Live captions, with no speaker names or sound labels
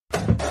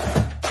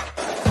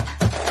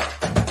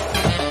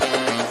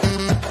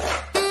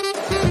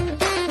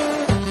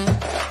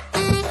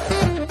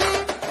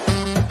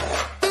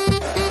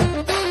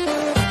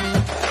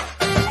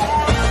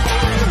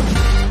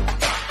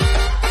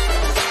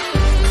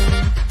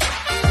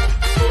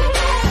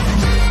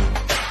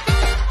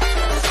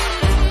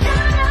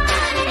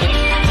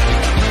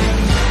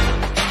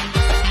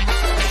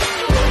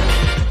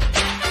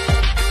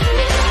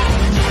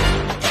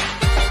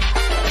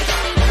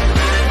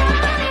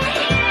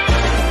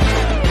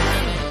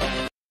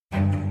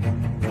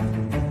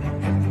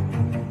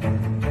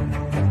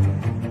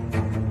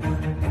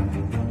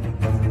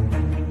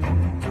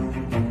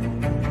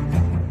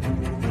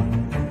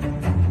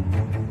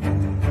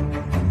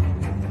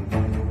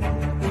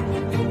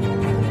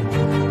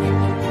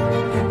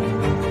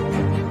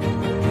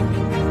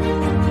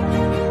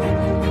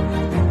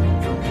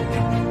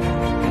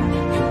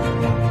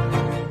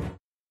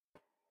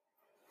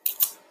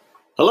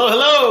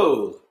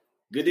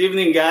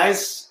evening,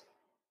 guys.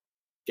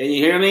 Can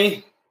you hear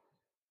me?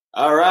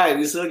 All right.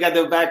 We still got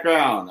the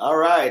background. All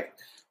right.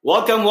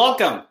 Welcome,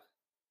 welcome.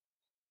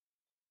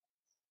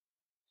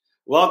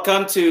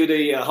 Welcome to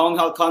the Home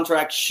Health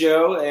Contract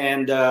Show.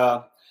 And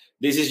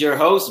this is your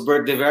host,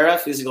 Bert De Vera,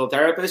 physical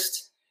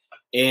therapist.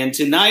 And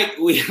tonight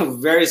we have a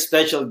very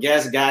special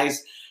guest,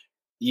 guys.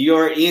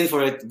 You're in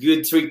for a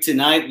good treat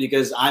tonight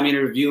because I'm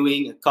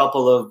interviewing a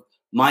couple of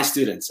my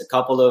students, a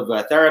couple of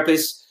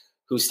therapists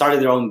who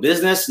started their own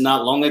business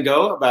not long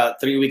ago,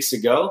 about 3 weeks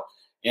ago.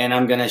 And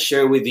I'm going to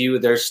share with you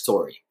their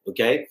story.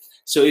 Okay.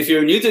 So if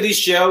you're new to this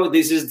show,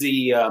 this is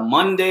the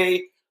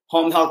Monday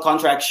Home Health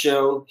Contract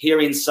Show here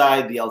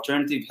inside the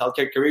Alternative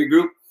Healthcare Career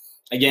Group.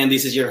 Again,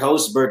 this is your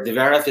host, Bert De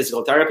Vera,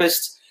 physical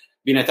therapist.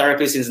 Been a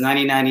therapist since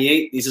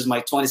 1998. This is my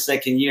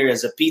 22nd year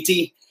as a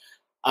PT.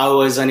 I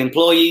was an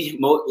employee,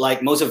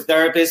 like most of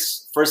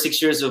therapists, first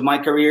 6 years of my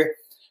career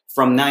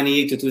from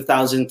 98 to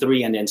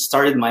 2003, and then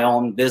started my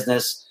own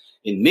business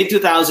in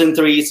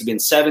mid-2003. It's been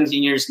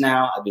 17 years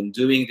now. I've been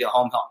doing the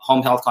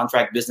home health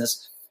contract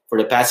business for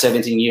the past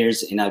 17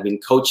 years, and I've been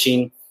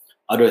coaching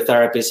other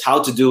therapists how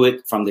to do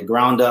it from the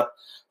ground up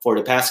for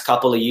the past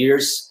couple of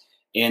years.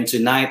 And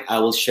tonight, I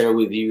will share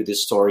with you the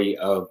story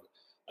of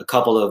a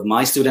couple of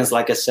my students,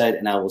 like I said,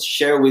 and I will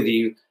share with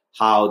you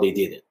how they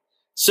did it.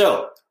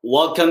 So,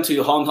 welcome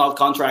to Home Health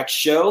Contract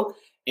Show.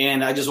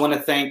 And I just want to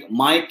thank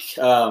Mike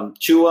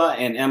Chua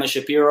and Emma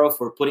Shapiro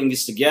for putting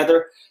this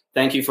together.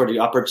 Thank you for the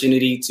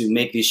opportunity to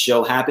make this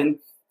show happen.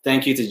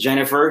 Thank you to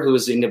Jennifer, who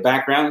is in the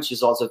background.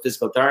 She's also a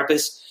physical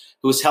therapist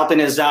who's helping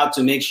us out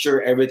to make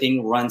sure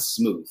everything runs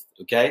smooth.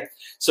 Okay.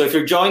 So if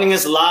you're joining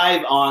us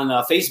live on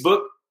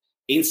Facebook,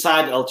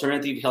 inside the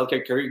Alternative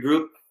Healthcare Career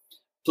Group,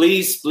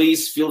 please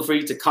feel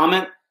free to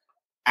comment,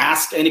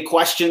 ask any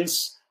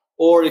questions,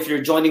 or if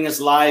you're joining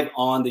us live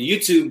on the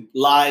YouTube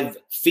live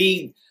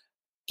feed,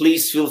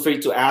 please feel free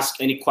to ask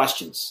any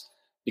questions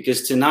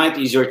because tonight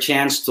is your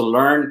chance to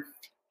learn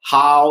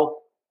how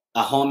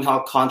a home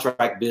health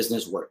contract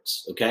business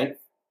works, okay?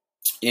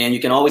 And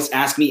you can always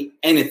ask me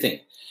anything.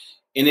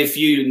 And if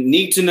you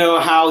need to know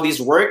how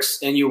this works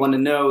and you want to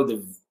know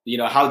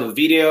how the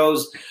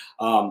videos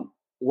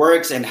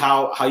works and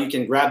how you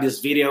can grab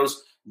these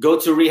videos, go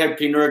to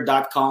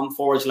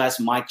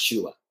rehabpreneur.com/Mike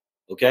Chua,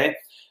 okay?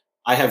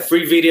 I have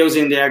free videos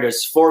in there.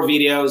 There's 4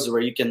 videos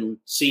where you can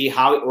see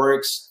how it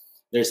works.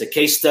 There's a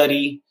case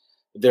study.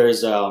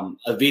 There's a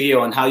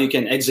video on how you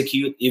can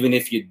execute even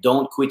if you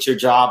don't quit your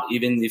job,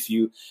 even if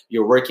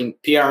you're working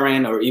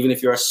PRN, or even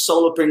if you're a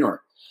solopreneur.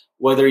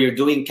 Whether you're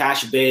doing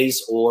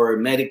cash-based or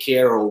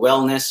Medicare or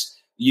wellness,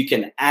 you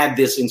can add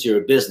this into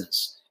your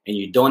business, and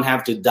you don't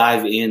have to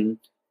dive in,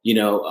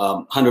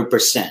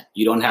 100%.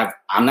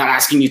 I'm not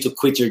asking you to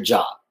quit your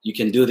job. You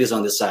can do this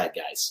on the side,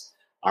 guys.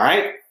 All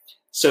right.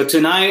 So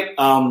tonight,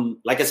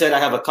 like I said, I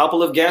have a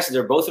couple of guests.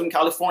 They're both from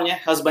California,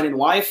 husband and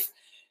wife.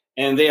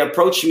 And they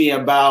approached me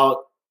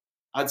about,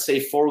 I'd say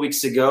 4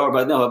 weeks ago,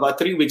 about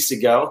 3 weeks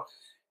ago.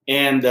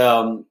 And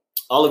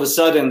all of a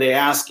sudden they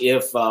asked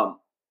if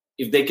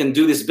they can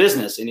do this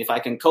business and if I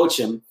can coach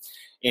them.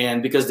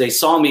 And because they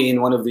saw me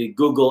in one of the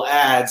Google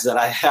ads that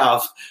I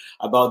have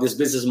about this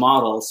business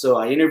model. So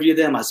I interviewed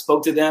them. I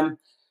spoke to them.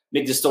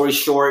 Make the story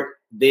short,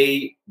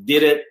 they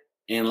did it.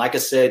 And like I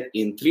said,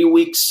 in 3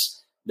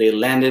 weeks, they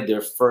landed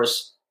their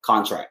first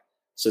contract.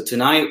 So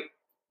tonight,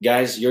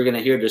 guys, you're going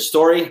to hear the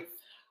story.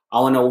 I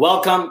want to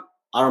welcome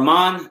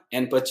Armand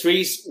and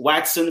Patrice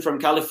Watson from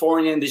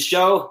California in the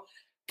show.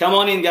 Come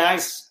on in,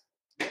 guys.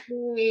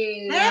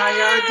 Hey, how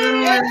y'all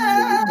doing?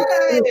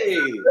 Hey.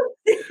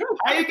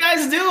 How you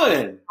guys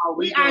doing? Oh,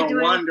 we are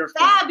doing wonderful.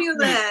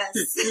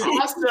 Fabulous.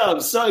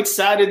 Awesome. So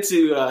excited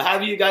to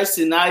have you guys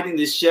tonight in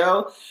the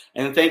show.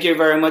 And thank you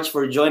very much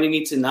for joining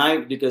me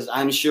tonight because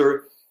I'm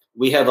sure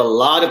we have a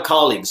lot of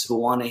colleagues who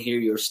want to hear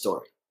your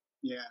story.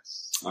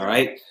 Yes. All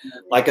right.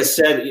 Like I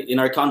said in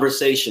our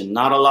conversation,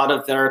 not a lot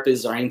of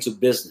therapists are into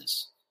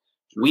business.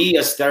 We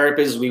as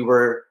therapists, we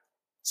were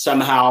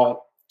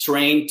somehow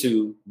trained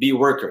to be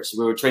workers.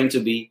 We were trained to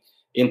be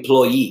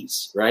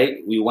employees,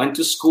 right? We went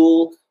to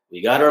school,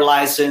 we got our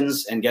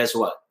license, and guess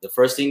what? The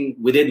first thing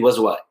we did was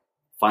what?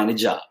 Find a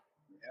job,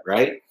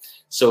 right?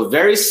 So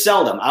very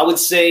seldom, I would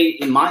say,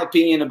 in my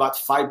opinion, about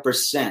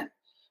 5%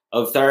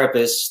 of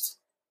therapists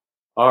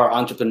are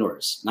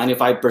entrepreneurs.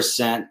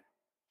 95%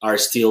 are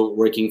still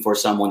working for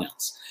someone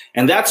else.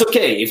 And that's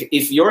okay.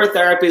 If you're a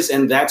therapist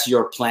and that's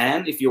your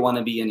plan, if you want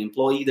to be an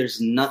employee,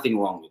 there's nothing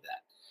wrong with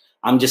that.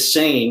 I'm just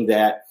saying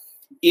that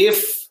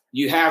if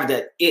you have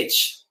that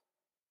itch,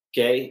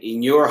 okay,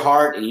 in your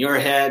heart, in your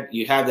head,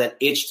 you have that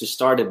itch to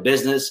start a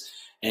business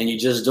and you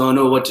just don't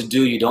know what to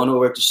do, you don't know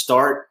where to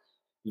start,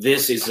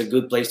 this is a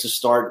good place to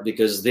start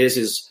because this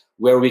is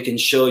where we can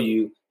show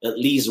you at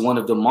least one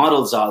of the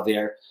models out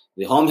there,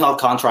 the home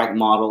health contract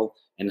model,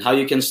 and how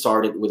you can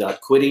start it without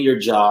quitting your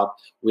job,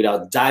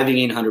 without diving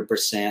in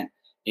 100%,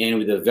 and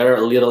with a very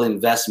little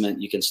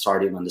investment, you can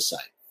start it on the side.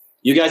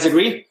 You guys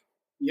agree?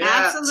 Yeah,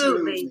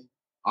 Absolutely.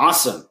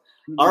 Awesome.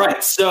 All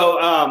right.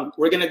 So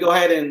we're going to go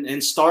ahead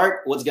and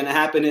start. What's going to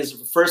happen is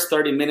the first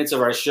 30 minutes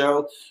of our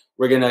show,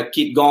 We're going to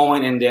keep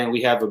going, and then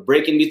we have a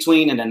break in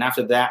between. And then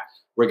after that,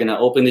 we're going to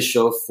open the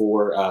show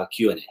for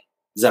Q&A.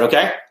 Is that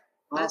okay?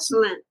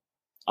 Excellent.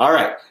 All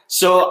right.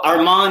 So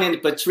Armand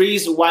and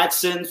Patrice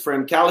Watson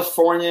from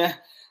California,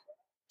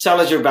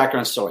 tell us your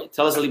background story.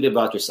 Tell us a little bit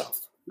about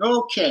yourself.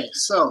 Okay,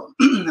 so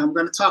I'm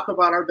going to talk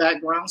about our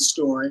background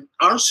story.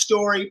 Our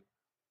story,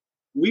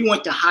 we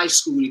went to high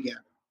school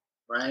together,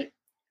 right?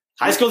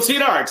 High school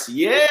sweethearts,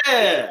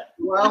 yeah.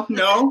 Well,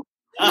 no.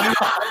 I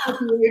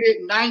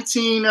graduated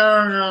 19,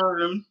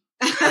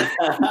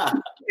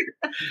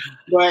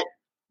 but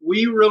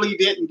we really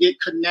didn't get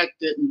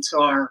connected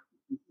until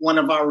one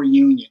of our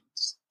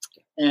reunions.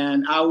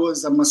 And I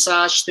was a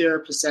massage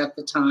therapist at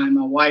the time.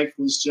 My wife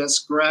was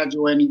just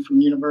graduating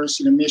from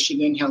University of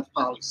Michigan Health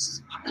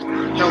Policy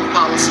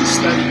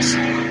Studies.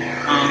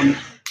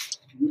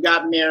 We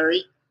got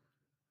married,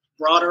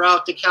 brought her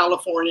out to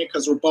California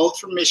because we're both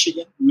from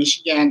Michigan,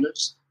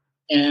 Michiganders.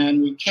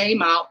 And we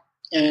came out,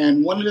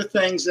 and one of the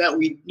things that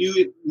we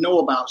know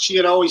about, she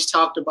had always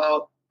talked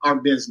about our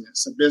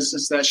business, a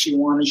business that she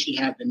wanted. She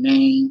had the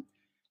name.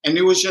 And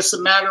it was just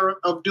a matter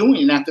of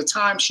doing. At the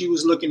time, she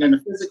was looking into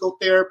physical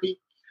therapy.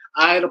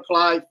 I had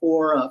applied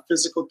for a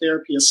physical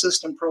therapy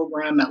assistant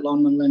program at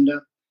Loma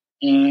Linda.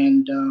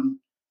 And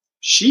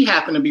she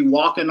happened to be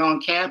walking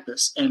on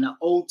campus, and the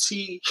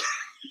OT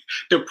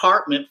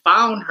department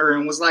found her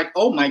and was like,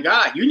 oh, my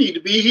God, you need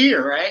to be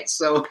here, right?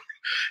 So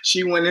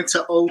she went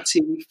into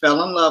OT,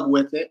 fell in love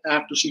with it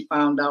after she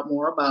found out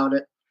more about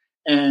it.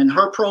 And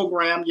her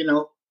program,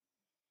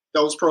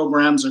 those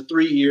programs are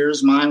 3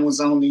 years. Mine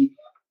was only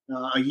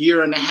a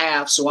year and a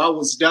half. So I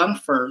was done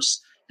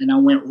first, and I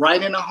went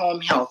right into home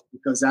health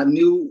because I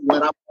knew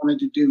what I wanted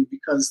to do.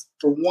 Because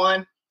for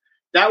one,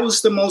 that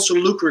was the most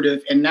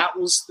lucrative, and that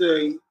was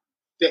the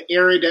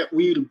area that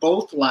we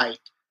both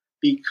liked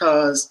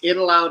because it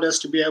allowed us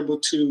to be able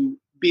to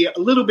be a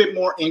little bit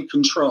more in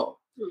control.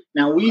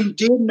 Now, we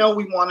did know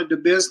we wanted the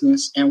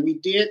business, and we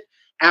did.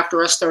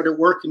 After I started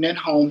working in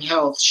home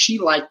health, she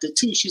liked it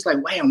too. She's like,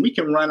 wow, we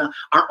can run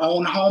our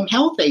own home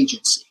health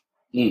agency.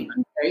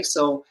 Okay,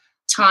 so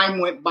time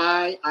went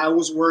by. I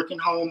was working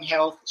home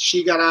health.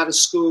 She got out of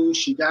school.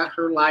 She got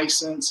her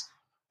license,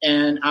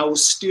 and I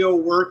was still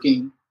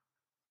working,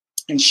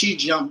 and she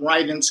jumped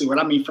right into it.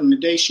 I mean, from the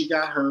day she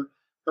got her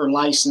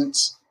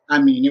license,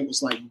 it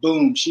was like,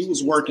 boom, she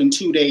was working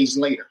 2 days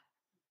later.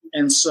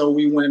 And so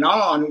we went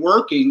on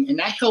working, and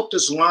that helped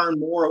us learn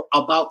more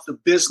about the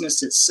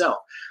business itself.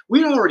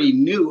 We already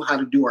knew how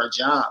to do our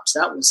jobs.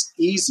 That was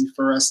easy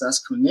for us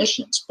as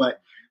clinicians,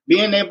 but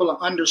being able to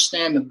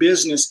understand the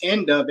business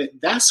end of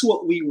it, that's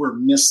what we were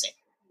missing.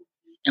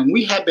 And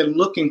we had been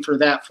looking for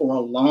that for a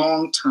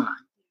long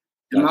time.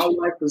 And my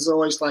wife was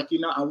always like,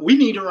 we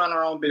need to run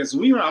our own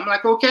business. I'm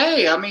like,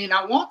 okay,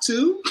 I want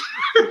to.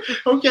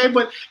 Okay,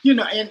 but,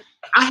 and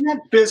I had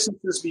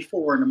businesses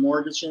before in the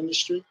mortgage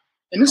industry.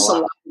 And it's a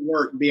lot of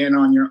work being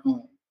on your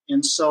own.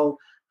 And so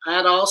I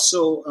had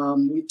also,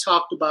 we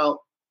talked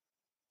about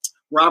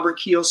Robert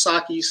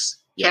Kiyosaki's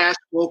cash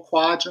flow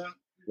quadrant,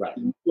 right?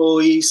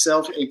 Employee,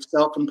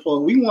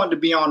 self-employed. We wanted to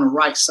be on the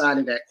right side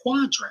of that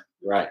quadrant.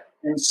 Right.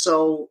 And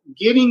so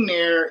getting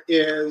there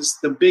is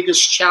the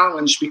biggest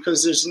challenge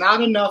because there's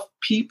not enough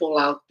people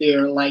out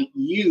there like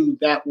you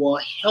that will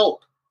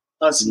help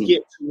us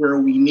get to where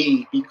we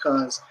need,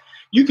 because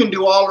you can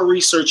do all the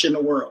research in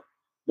the world.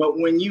 But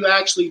when you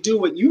actually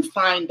do it, you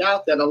find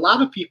out that a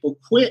lot of people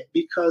quit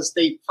because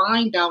they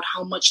find out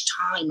how much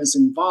time is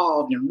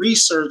involved in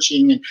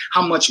researching and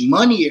how much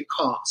money it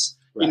costs,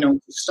 to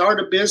start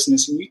a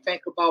business. And you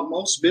think about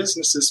most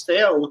businesses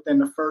fail within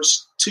the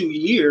first 2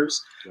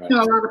 years. Right. A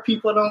lot of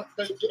people don't,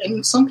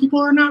 and some people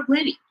are not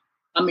ready.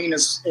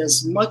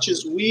 As much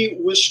as we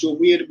wish that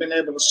we had been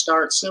able to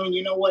start soon,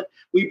 you know what?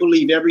 We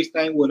believe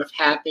everything would have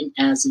happened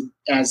as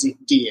it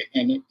did.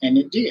 And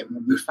it did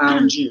when we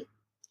found you.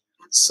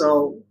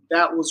 So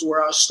that was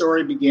where our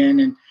story began.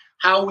 And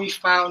how we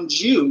found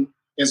you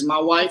is my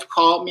wife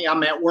called me.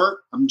 I'm at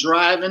work. I'm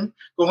driving,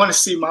 going to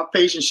see my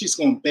patient. She's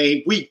going,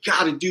 babe, we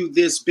got to do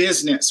this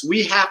business.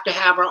 We have to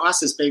have I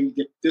says, baby,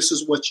 this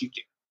is what you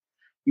do.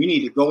 You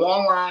need to go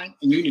online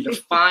and you need to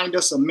find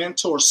us a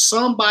mentor,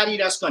 somebody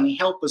that's going to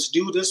help us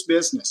do this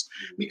business.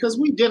 Because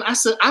we did. I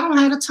said, I don't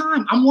have the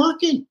time. I'm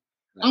working,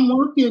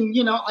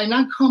 and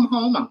I come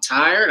home, I'm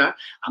tired.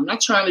 I'm not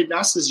trying to,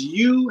 I says,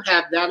 you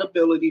have that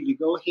ability to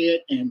go ahead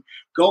and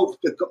go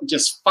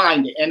just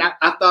find it. And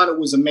I thought it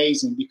was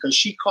amazing because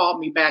she called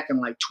me back in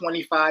like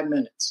 25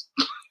 minutes.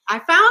 I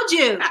found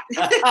you.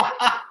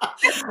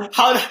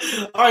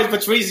 All right,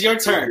 Patrice, your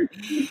turn.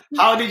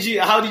 How did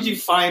you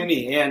find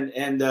me?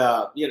 And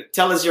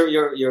tell us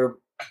your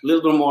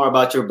little bit more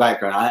about your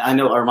background. I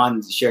know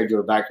Armand shared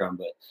your background,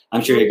 but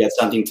I'm sure you got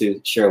something to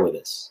share with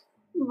us.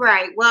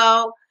 Right.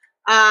 Well,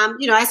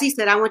 as he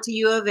said, I went to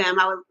U of M.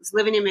 I was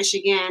living in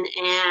Michigan,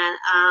 and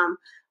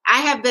I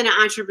have been an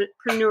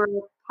entrepreneur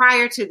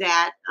prior to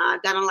that.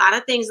 Done a lot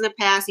of things in the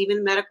past,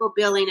 even medical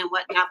billing and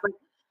whatnot. But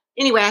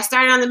anyway, I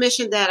started on the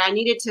mission that I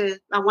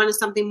wanted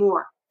something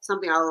more,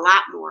 something a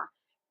lot more.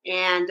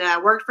 and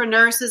worked for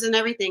nurses and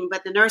everything.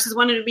 But the nurses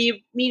wanted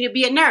me to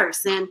be a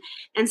nurse, and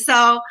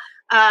so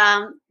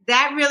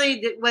that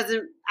really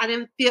wasn't.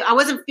 I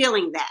wasn't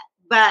feeling that.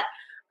 But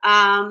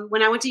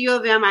when I went to U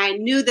of M, I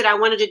knew that I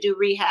wanted to do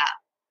rehab.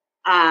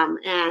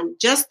 And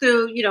just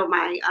through,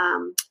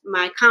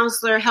 my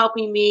counselor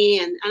helping me,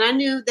 and I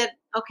knew that,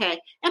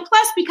 okay. And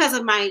plus because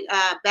of my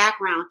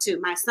background too,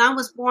 my son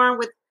was born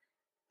with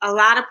a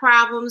lot of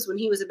problems when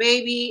he was a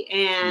baby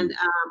and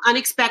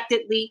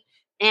unexpectedly.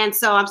 And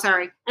so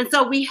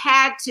we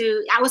had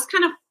to, I was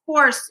kind of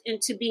forced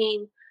into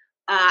being,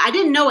 I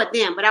didn't know it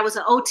then, but I was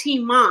an OT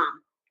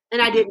mom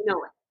and I didn't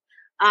know it.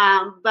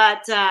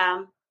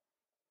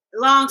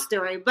 Long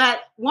story,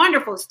 but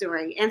wonderful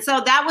story. And so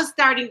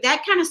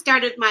that kind of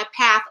started my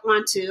path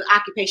onto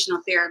occupational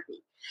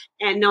therapy,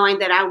 and knowing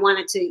that I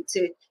wanted to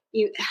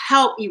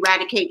help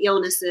eradicate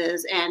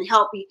illnesses and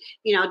help,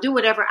 do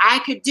whatever I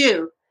could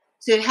do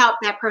to help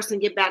that person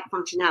get back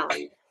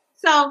functionality.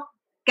 So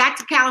got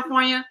to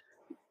California,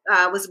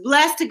 was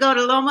blessed to go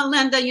to Loma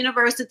Linda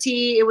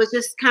University. It was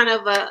just kind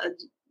of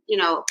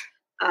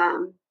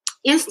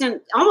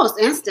almost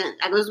instant.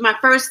 It was my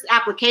first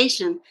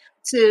application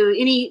to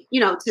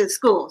to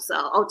school,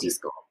 so OT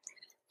school.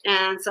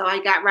 And so I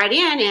got right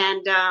in,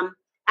 and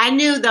I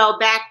knew though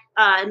back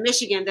in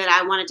Michigan that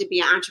I wanted to be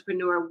an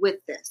entrepreneur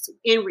with this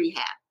in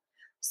rehab.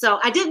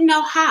 So I didn't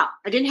know how.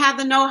 I didn't have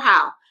the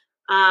know-how.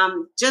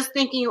 Just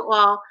thinking,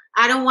 well,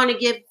 I don't want to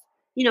give,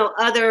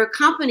 other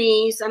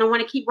companies, I don't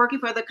want to keep working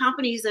for other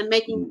companies and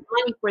making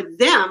money for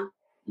them.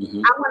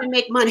 Mm-hmm. I want to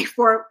make money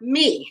for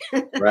me.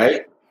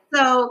 Right.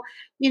 So,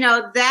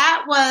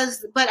 that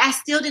was, but I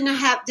still did not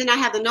have the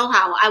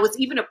know-how. I was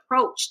even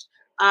approached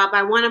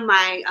by one of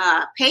my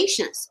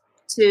patients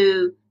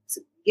to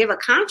give him a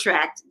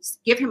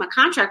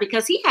contract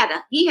because he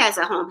has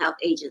a home health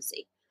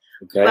agency.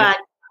 Okay. But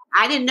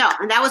I didn't know.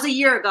 And that was a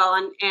year ago.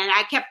 And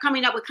I kept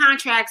coming up with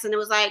contracts, and it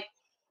was like,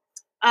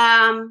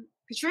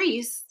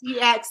 Patrice, he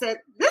had said,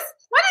 what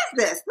is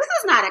this? This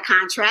is not a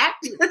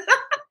contract. And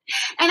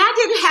I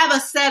didn't have a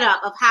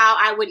setup of how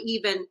I would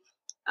even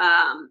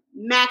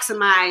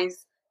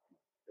maximize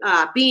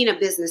being a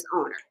business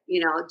owner,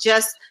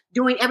 just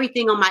doing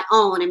everything on my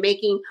own and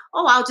making,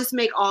 I'll just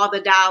make all the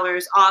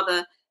dollars, all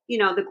the,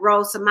 the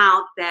gross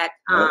amount that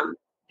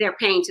they're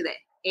paying to the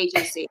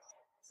agency.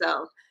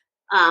 So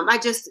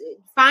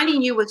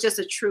finding you was just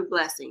a true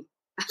blessing.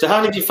 So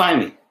how did you find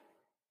me?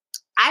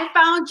 I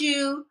found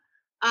you.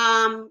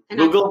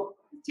 Google?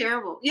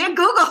 Terrible. Yeah,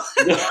 Google.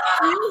 Home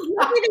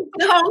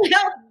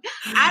health.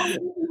 I was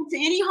looking to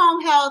any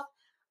home health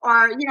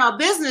or, a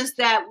business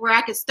where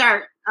I could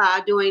start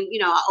doing,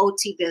 an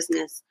OT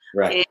business.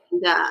 Right.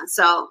 And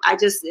so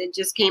it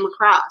just came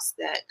across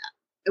that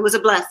it was a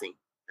blessing.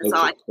 That's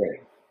all I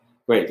did.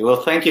 Great.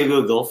 Well, thank you,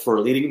 Google, for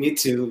leading me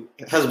to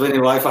husband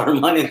and wife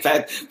Armand and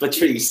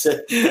Patrice.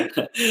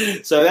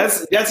 So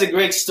that's a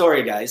great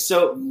story, guys.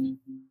 So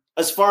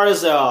as far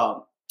as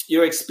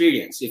your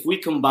experience, if we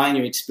combine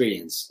your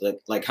experience,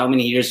 like how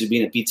many years you've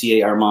been a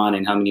PTA, Armand,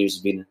 and how many years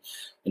you've been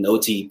an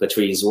OT,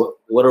 Patrice,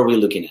 what are we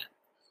looking at?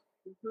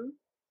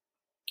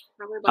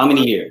 How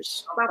many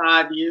years?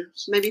 About 5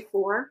 years. Maybe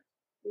 4.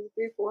 Maybe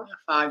 3 or 4.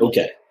 5 years.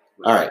 Okay.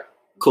 All right.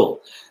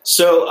 Cool.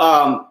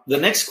 So the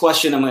next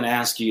question I'm going to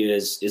ask you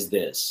is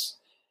this.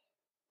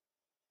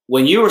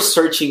 When you were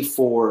searching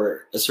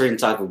for a certain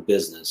type of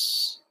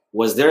business,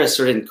 was there a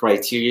certain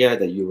criteria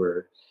that you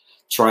were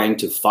trying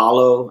to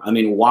follow? I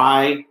mean,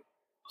 why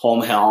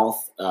home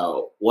health?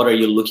 What are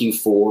you looking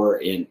for,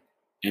 and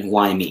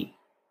why me?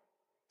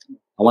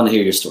 I want to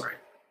hear your story.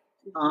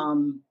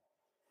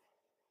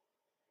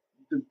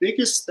 The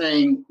biggest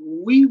thing,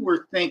 we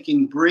were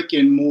thinking brick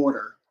and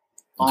mortar.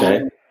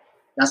 Okay.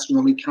 That's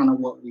really kind of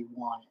what we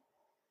wanted.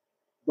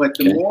 But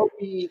the more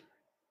we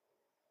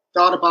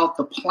thought about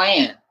the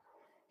plan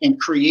and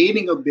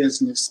creating a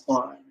business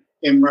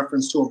in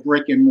reference to a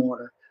brick and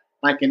mortar,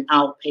 like an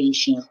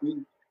outpatient, we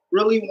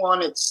really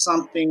wanted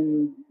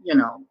something,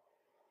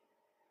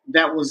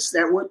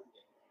 the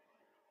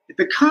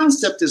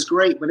concept is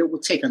great, but it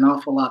would take an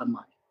awful lot of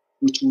money,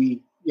 which we,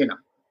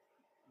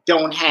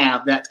 don't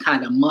have that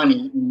kind of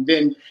money. And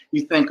then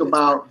you think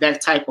about that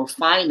type of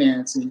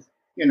financing,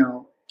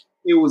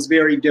 it was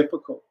very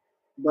difficult.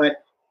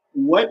 But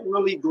what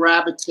really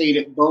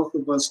gravitated both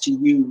of us to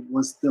you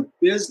was the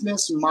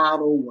business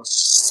model was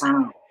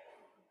sound.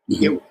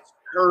 Mm-hmm. It was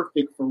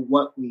perfect for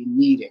what we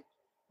needed.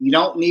 You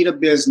don't need a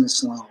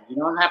business loan. You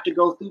don't have to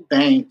go through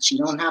banks. You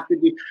don't have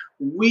to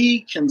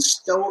we can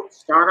start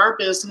our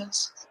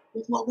business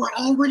with what we're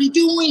already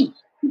doing.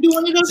 We're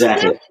doing it as a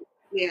business.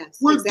 Yes,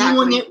 we're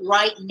doing it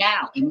right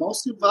now. And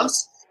most of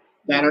us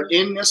that are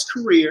in this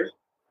career,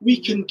 we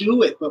can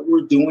do it, but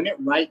we're doing it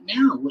right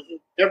now.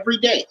 Every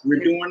day, we're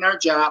doing our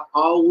job.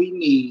 All we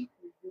need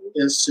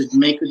is to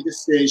make a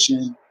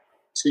decision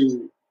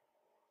to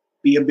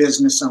be a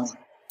business owner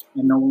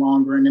and no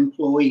longer an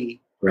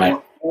employee. Right.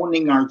 We're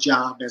owning our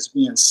job as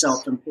being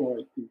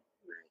self-employed people.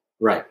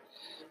 Right.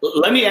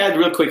 Let me add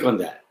real quick on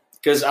that,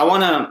 because I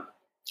want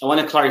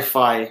to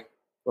clarify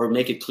or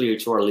make it clear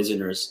to our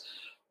listeners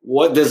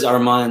what does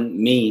Armand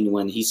mean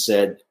when he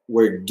said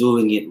we're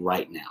doing it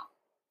right now?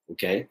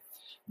 Okay.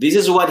 This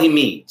is what he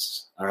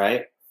means. All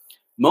right.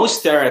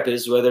 Most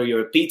therapists, whether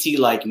you're a PT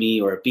like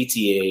me or a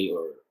PTA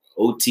or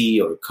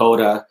OT or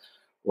CODA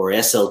or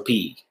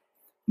SLP,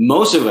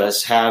 most of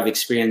us have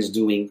experience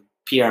doing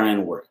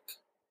PRN work,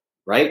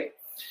 right?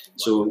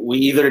 So we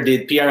either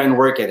did PRN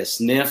work at a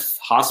SNF,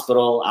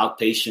 hospital,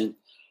 outpatient,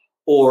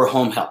 or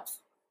home health,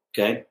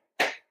 okay?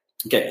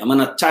 Okay, I'm going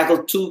to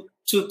tackle two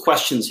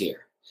questions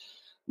here.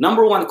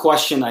 Number one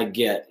question I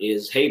get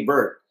is, hey,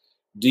 Bert,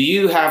 do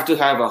you have to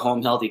have a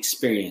home health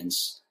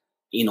experience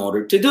in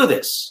order to do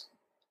this?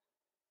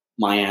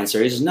 My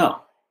answer is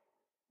no.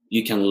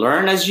 You can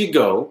learn as you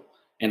go,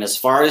 and as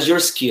far as your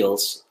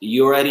skills,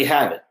 you already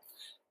have it.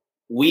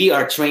 We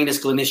are trained as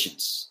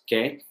clinicians,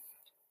 okay?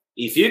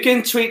 If you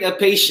can treat a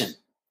patient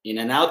in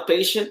an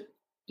outpatient,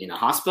 in a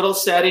hospital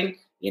setting,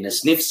 in a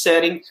SNF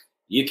setting,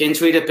 you can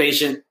treat a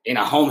patient in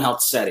a home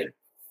health setting,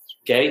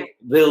 okay?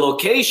 The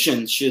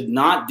location should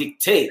not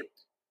dictate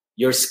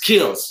your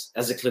skills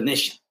as a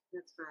clinician.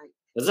 That's right.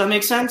 Does that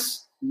make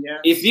sense? Yeah.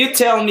 If you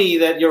tell me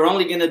that you're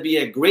only going to be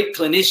a great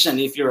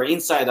clinician if you're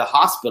inside the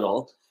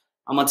hospital,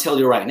 I'm going to tell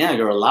you right now,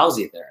 you're a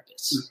lousy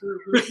therapist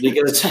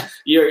because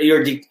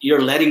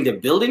you're letting the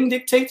building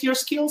dictate your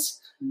skills.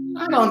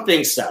 I don't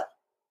think so.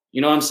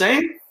 You know what I'm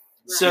saying? Right.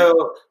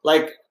 So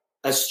like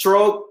a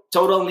stroke,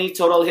 total knee,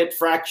 total hip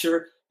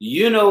fracture,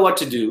 you know what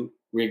to do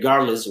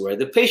regardless where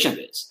the patient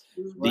is.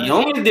 Right. The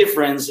only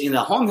difference in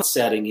the home health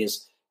setting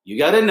is you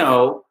got to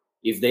know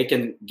if they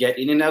can get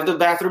in and out of the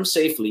bathroom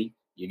safely.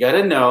 You got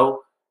to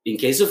know in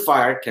case of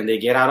fire, can they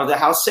get out of the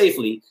house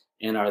safely?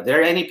 And are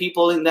there any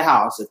people in the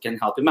house that can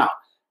help him out?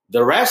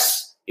 The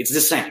rest, it's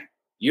the same.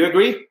 You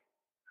agree?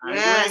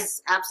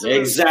 Yes,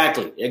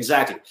 absolutely.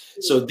 Exactly.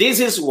 So this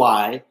is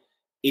why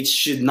it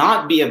should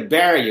not be a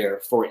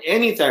barrier for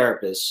any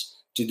therapist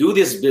to do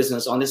this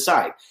business on the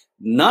side.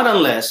 Not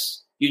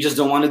unless you just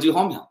don't want to do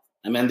home health.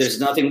 I mean, there's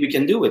nothing we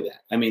can do with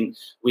that. I mean,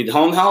 with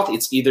home health,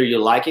 it's either you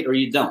like it or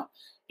you don't.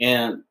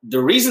 And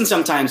the reason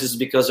sometimes is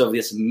because of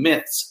these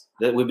myths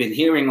that we've been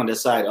hearing on the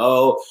side.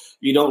 Oh,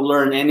 you don't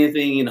learn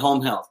anything in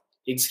home health.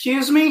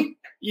 Excuse me?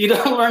 You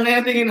don't learn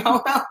anything in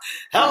home health?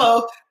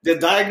 Hello, the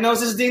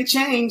diagnosis didn't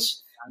change.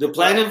 The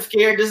plan of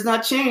care does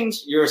not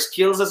change. Your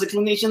skills as a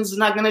clinician is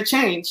not going to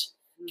change.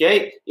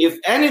 Okay? If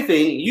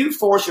anything, you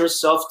force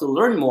yourself to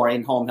learn more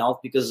in home health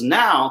because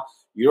now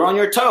you're on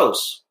your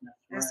toes.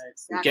 Right.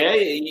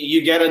 Okay?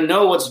 You got to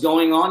know what's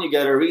going on. You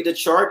got to read the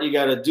chart. You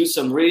got to do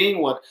some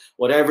reading,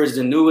 whatever is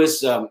the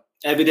newest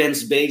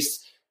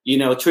evidence-based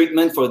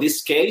treatment for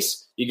this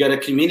case. You got to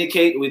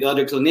communicate with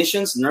other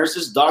clinicians,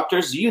 nurses,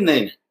 doctors, you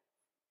name it.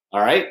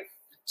 All right.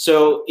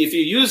 So if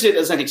you use it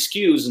as an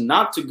excuse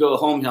not to go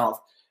home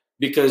health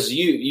because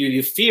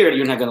you fear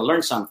you're not going to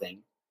learn something,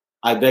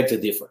 I beg to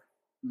differ.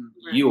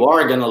 Mm-hmm. You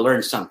are going to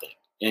learn something,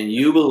 and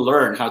you will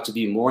learn how to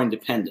be more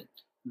independent.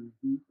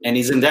 Mm-hmm. And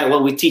isn't that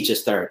what we teach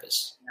as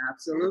therapists?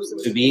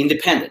 Absolutely. To be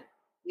independent.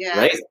 Yeah.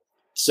 Right.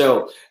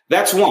 So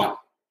that's one.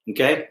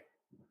 Okay.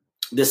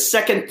 The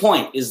second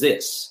point is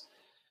this.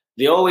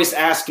 They always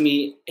ask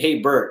me, hey,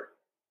 Bert,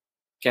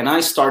 can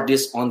I start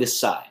this on this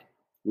side?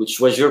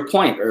 Which was your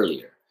point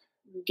earlier.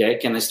 Okay.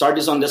 Can I start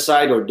this on the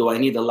side or do I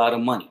need a lot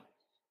of money?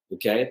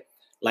 Okay.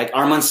 Like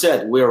Armand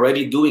said, we're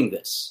already doing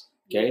this.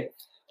 Okay.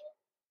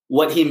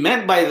 What he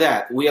meant by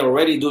that, we are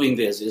already doing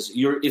this, is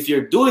if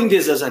you're doing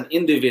this as an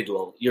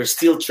individual, you're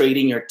still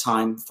trading your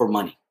time for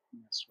money.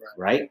 That's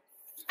right?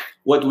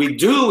 What we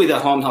do with the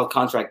home health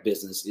contract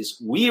business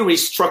is we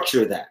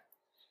restructure that.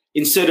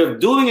 Instead of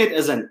doing it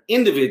as an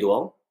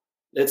individual,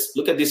 let's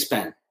look at this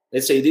pen.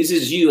 Let's say this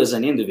is you as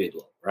an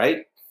individual,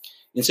 right?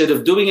 Instead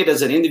of doing it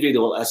as an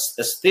individual,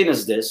 as thin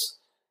as this,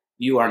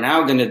 you are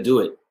now going to do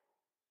it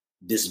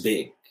this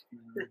big.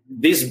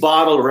 This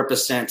bottle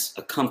represents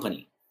a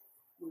company.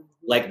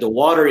 Like the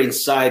water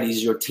inside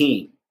is your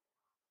team.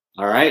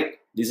 All right?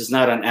 This is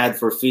not an ad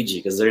for Fiji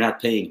because they're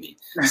not paying me.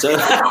 So,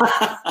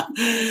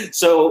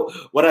 so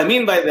what I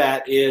mean by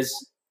that is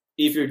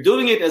if you're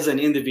doing it as an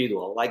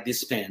individual, like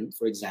this pen,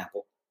 for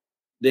example,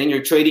 then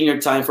you're trading your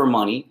time for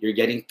money. You're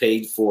getting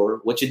paid for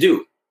what you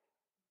do,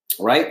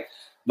 right?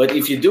 But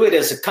if you do it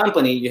as a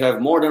company, you have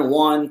more than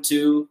one,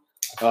 two,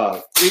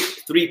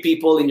 three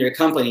people in your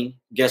company.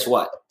 Guess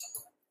what?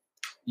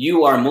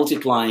 You are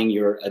multiplying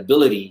your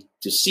ability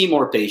to see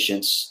more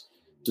patients,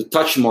 to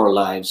touch more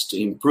lives, to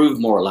improve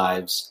more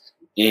lives,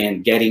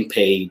 and getting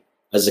paid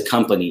as a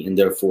company, and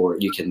therefore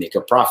you can make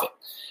a profit.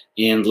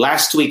 And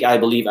last week, I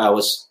believe I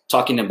was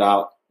talking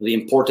about the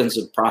importance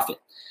of profit.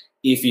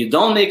 If you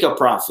don't make a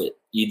profit,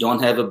 you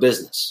don't have a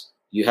business.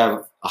 You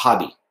have a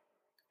hobby,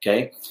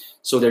 okay?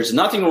 So there's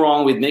nothing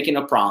wrong with making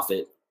a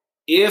profit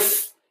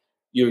if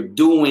you're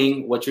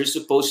doing what you're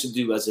supposed to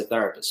do as a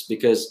therapist,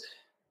 because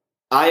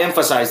I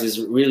emphasize this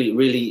really,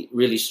 really,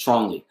 really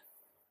strongly.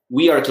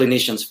 We are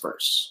clinicians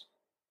first.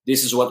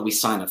 This is what we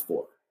sign up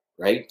for,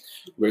 right?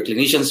 We're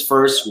clinicians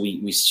first.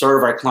 We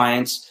serve our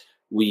clients.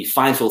 We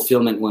find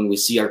fulfillment when we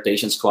see our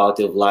patients'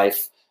 quality of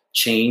life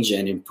change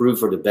and improve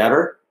for the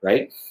better,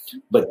 right?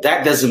 But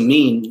that doesn't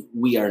mean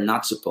we are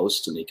not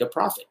supposed to make a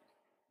profit.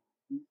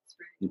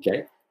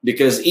 Okay?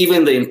 Because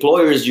even the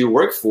employers you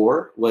work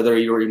for, whether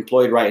you're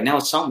employed right now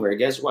somewhere,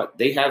 guess what?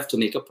 They have to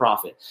make a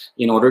profit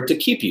in order to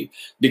keep you.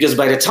 Because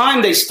by the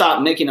time they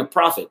stop making a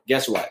profit,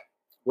 guess what?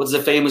 What's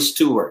the famous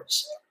 2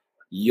 words?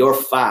 You're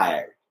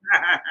fired.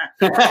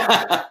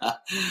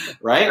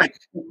 Right?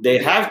 They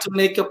have to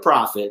make a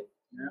profit.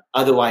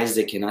 Otherwise,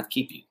 they cannot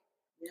keep you.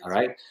 All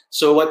right?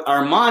 So what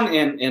Armand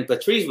and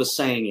Patrice was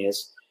saying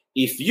is,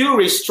 if you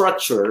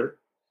restructure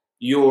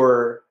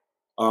your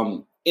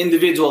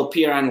individual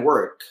PRN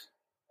work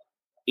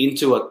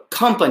into a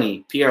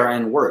company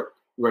PRN work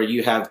where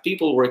you have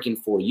people working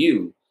for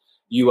you,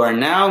 you are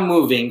now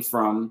moving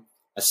from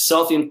a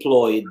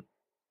self-employed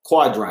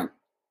quadrant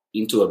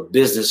into a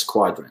business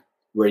quadrant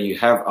where you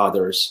have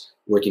others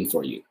working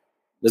for you.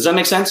 Does that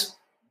make sense?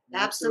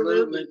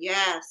 Absolutely.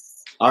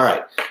 Yes. All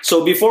right.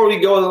 So before we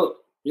go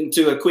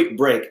into a quick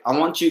break, I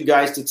want you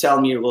guys to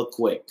tell me real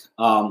quick,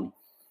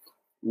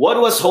 what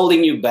was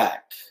holding you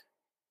back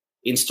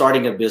in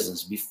starting a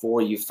business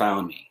before you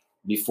found me,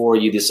 before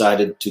you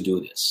decided to do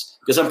this?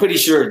 Because I'm pretty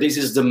sure this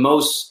is the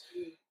most,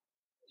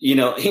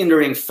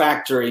 hindering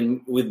factor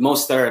with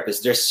most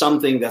therapists. There's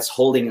something that's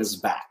holding us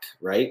back,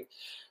 right?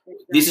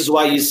 Exactly. This is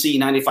why you see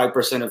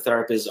 95% of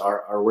therapists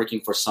are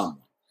working for someone.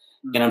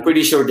 Mm-hmm. And I'm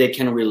pretty sure they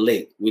can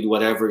relate with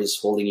whatever is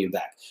holding you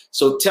back.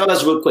 So tell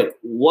us real quick,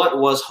 what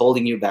was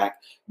holding you back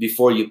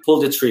before you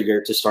pulled the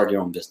trigger to start your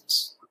own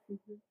business?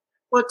 Mm-hmm.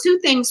 Well, 2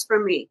 things for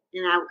me,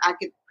 and I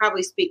could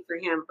probably speak for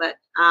him, but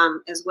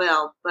as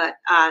well. But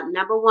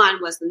number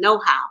 1 was the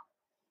know-how,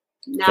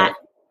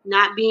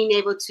 not being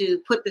able to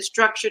put the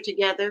structure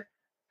together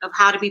of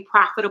how to be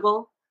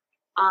profitable,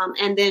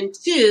 and then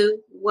 2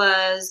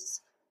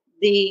 was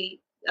the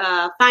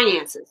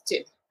finances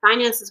too.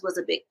 Finances was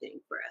a big thing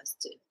for us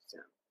too. So.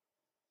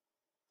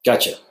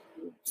 Gotcha.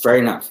 Fair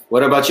enough.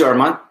 What about you,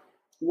 Armand?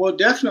 Well,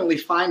 definitely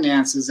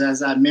finances.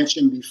 As I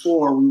mentioned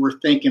before, we were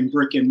thinking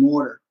brick and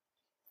mortar.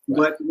 Right.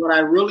 But what I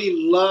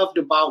really loved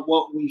about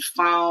what we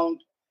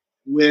found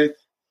with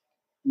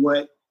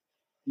what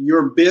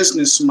your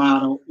business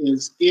model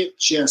is, it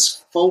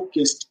just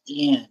focused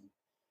in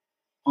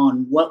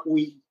on what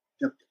we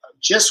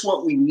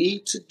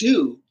need to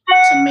do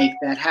to make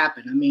that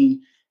happen. I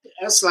mean,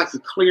 that's like a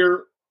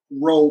clear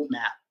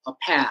roadmap, a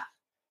path.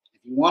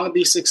 If you want to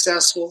be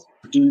successful,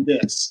 do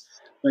this.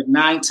 But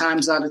 9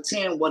 times out of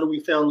 10, what do we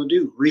fail to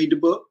do? Read the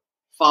book,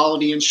 follow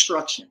the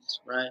instructions,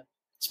 right?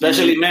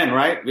 Especially men,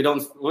 right? We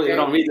don't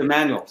read the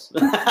manuals.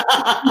 Don't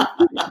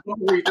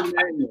read the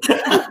manuals,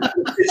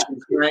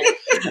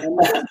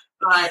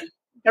 right?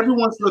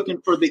 Everyone's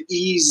looking for the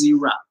easy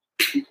route.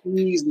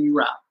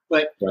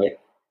 But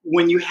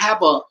when you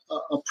have a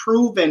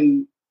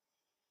proven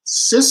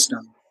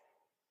system,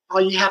 all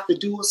you have to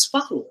do is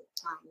follow it.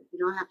 You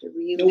don't have to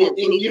reinvent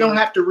anything. You don't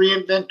have to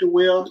reinvent the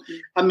wheel. Mm-hmm.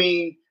 I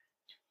mean,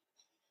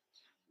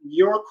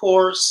 your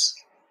course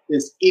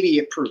is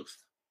idiot-proof.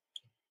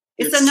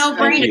 It's a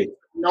no-brainer.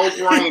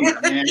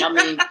 No-brainer, man. I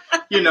mean,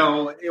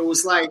 it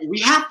was like, we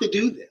have to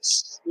do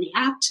this. We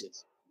have to.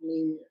 I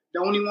mean,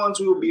 the only ones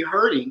we will be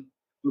hurting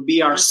will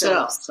be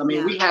ourselves. I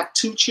mean, we have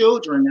 2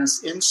 children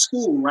that's in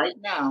school right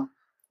now.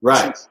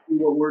 Right. To do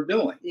what we're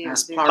doing. Yeah.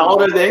 How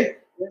old are they?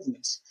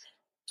 Business.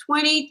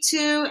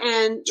 22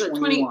 and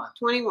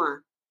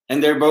 21.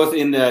 And they're both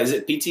in is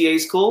it PTA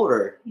school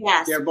or?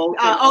 Yes. They're both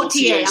in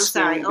OTA. I'm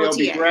sorry. They'll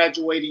be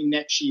graduating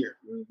next year.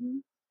 Mm-hmm.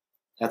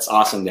 That's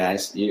awesome,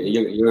 guys.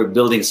 You're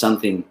building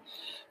something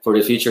for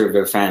the future of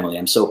your family.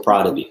 I'm so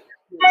proud of you.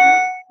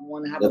 I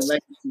want to have a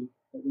legacy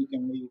that we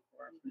can leave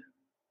for our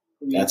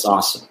family. That's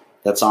awesome.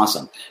 That's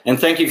awesome. And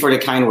thank you for the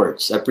kind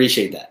words. I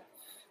appreciate that.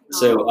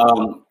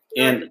 So,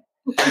 and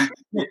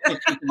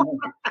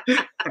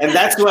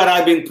that's what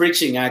I've been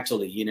preaching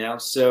actually,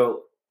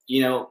 So,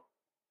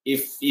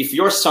 if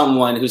you're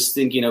someone who's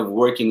thinking of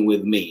working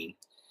with me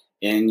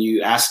and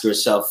you ask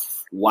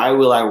yourself, why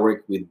will I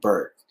work with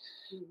Bert?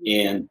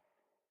 Mm-hmm. And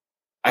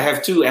I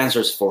have 2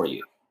 answers for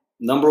you.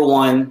 Number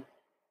 1,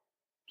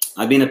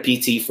 I've been a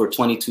PT for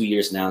 22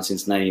 years now,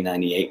 since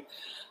 1998.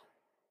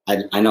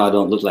 I know I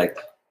don't look like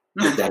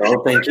that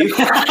old. Thank you.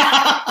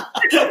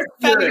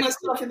 Patting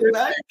myself in the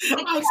back.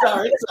 I'm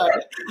sorry.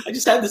 I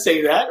just had to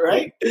say that,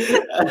 right?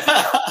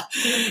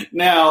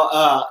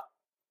 Now,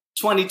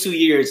 22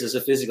 years as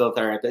a physical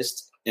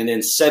therapist, and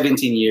then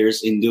 17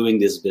 years in doing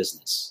this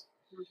business.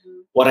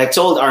 Mm-hmm. What I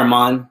told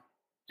Armand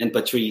and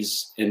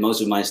Patrice and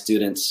most of my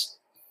students,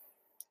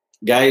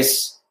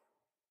 guys,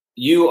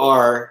 you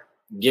are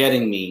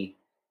getting me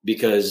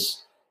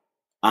because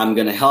I'm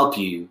going to help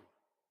you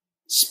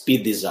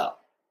speed this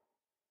up.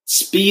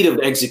 Speed of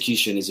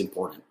execution is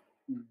important,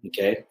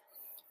 okay?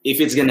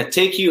 If it's going to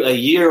take you a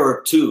year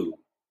or 2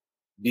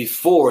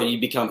 before you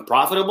become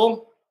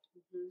profitable,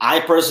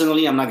 I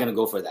personally, I'm not going to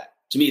go for that.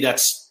 To me,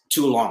 that's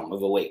too long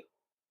of a wait,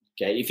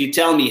 okay? If you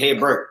tell me, hey,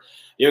 Bert,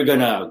 you're going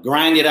to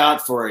grind it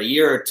out for a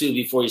year or 2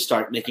 before you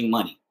start making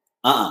money,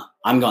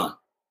 I'm gone.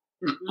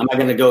 I'm not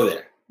going to go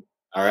there,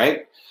 all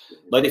right?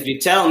 But if you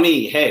tell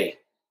me, hey,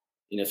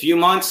 In a few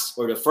months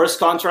or the first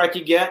contract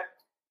you get,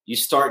 you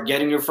start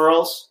getting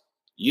referrals.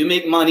 You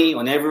make money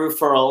on every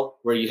referral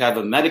where you have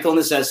a medical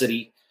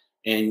necessity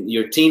and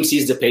your team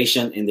sees the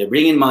patient and they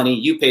bring in money.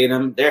 You pay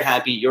them. They're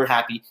happy. You're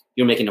happy.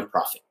 You're making a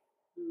profit.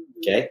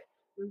 Okay.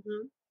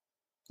 Mm-hmm.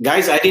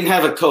 Guys, I didn't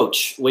have a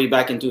coach way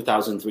back in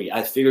 2003.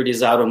 I figured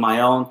this out on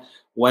my own,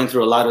 went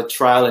through a lot of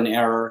trial and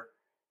error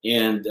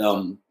and,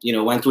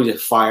 went through the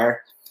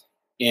fire.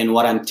 And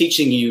what I'm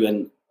teaching you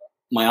and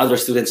my other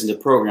students in the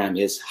program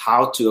is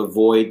how to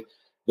avoid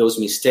those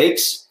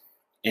mistakes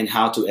and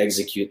how to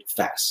execute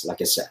fast,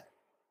 like I said.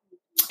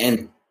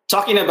 And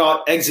talking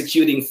about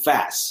executing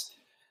fast,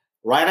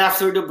 right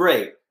after the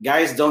break,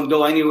 guys, don't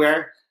go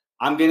anywhere.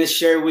 I'm going to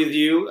share with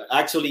you,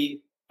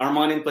 actually,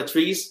 Armand and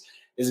Patrice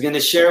is going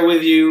to share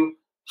with you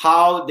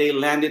how they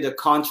landed a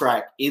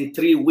contract in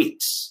 3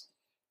 weeks.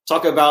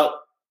 Talk about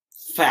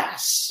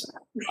fast.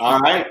 All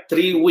right,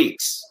 3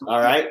 weeks. All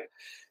right.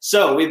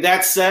 So with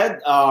that said,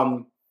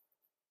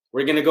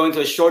 we're going to go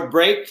into a short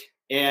break.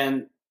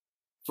 And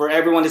for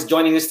everyone that's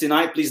joining us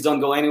tonight, please don't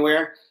go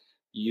anywhere.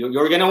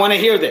 You're going to want to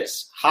hear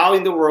this. How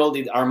in the world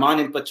did Armand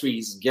and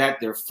Patrice get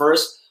their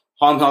first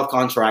home health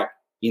contract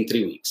in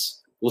 3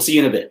 weeks? We'll see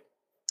you in a bit.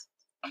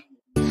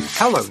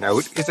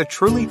 HelloNote is a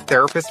truly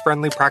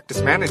therapist-friendly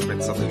practice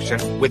management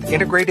solution with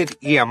integrated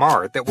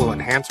EMR that will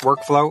enhance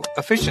workflow,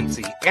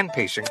 efficiency, and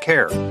patient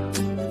care.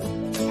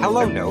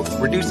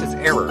 HelloNote reduces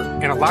error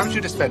and allows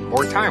you to spend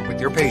more time with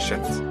your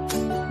patients.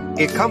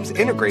 It comes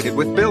integrated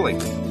with billing.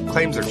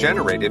 Claims are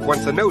generated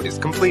once a note is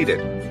completed.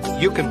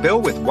 You can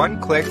bill with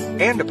one click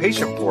and a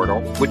patient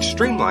portal, which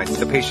streamlines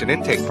the patient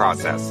intake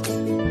process.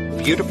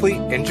 Beautifully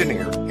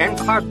engineered and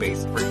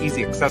cloud-based for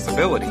easy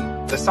accessibility,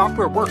 the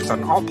software works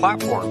on all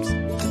platforms.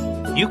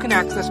 You can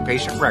access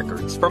patient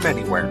records from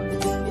anywhere.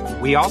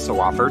 We also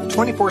offer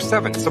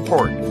 24/7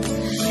 support.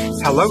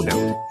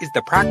 HelloNote is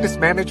the practice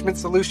management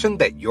solution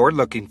that you're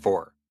looking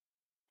for.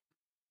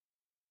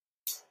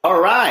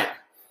 All right.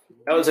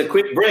 That was a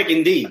quick break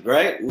indeed,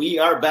 right? We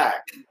are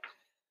back.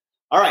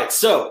 All right.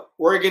 So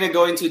we're going to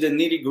go into the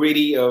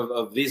nitty-gritty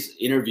of this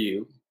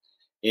interview.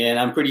 And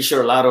I'm pretty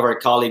sure a lot of our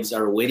colleagues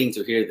are waiting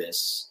to hear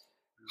this.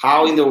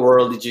 How in the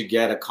world did you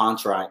get a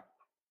contract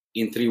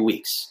in 3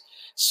 weeks?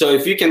 So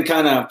if you can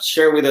kind of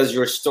share with us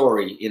your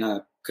story in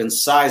a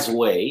concise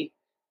way,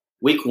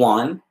 week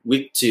 1,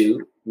 week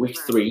 2, week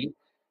 3,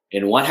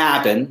 and what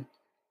happened.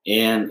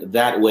 And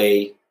that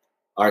way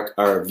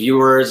our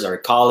viewers, our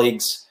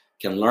colleagues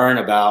can learn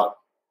about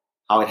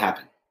how it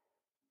happened.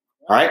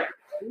 All right?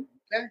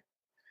 Okay.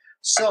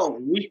 So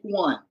week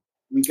 1,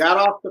 we got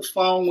off the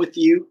phone with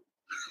you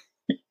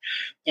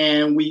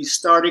and we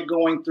started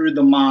going through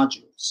the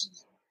modules.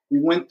 We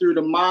went through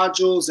the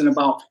modules in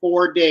about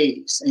 4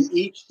 days. And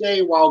each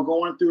day while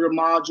going through the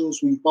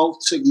modules, we both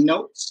took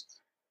notes.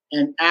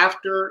 And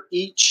after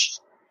each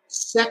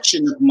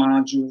section of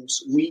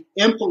modules, we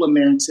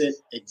implemented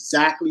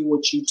exactly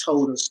what you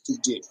told us to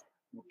do.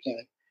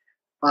 Okay.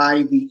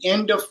 By the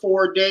end of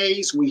 4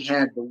 days, we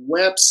had the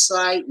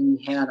website,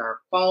 we had our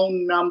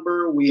phone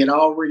number, we had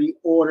already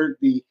ordered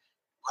the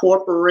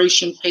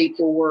corporation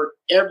paperwork.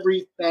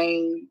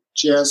 Everything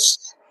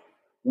just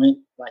went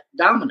like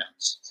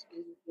dominoes.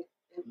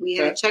 We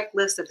had a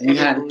checklist of everything. We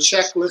had a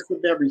checklist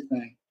of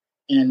everything,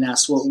 and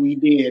that's what we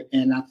did.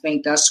 And I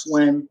think that's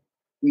when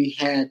we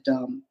had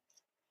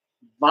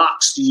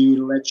boxed you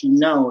to let you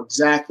know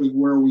exactly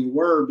where we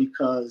were,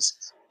 because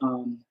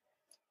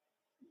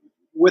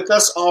with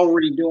us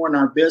already doing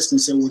our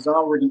business, it was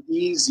already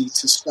easy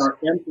to start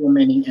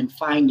implementing and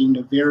finding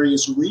the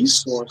various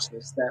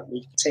resources that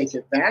we could take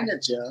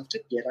advantage of to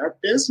get our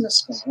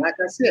business going. Like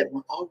I said,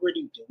 we're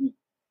already doing it.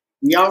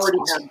 We already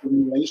have the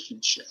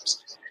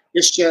relationships.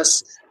 It's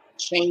just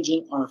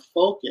changing our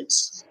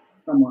focus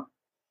from an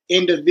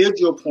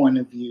individual point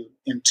of view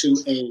into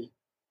a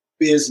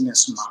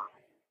business model.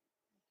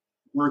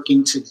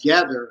 Working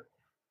together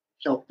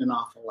helped an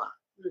awful lot.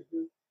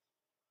 Mm-hmm.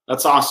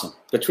 That's awesome.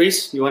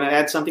 Patrice, you want to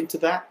add something to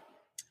that?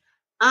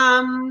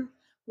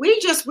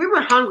 We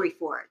were hungry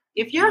for it.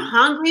 If you're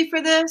hungry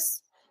for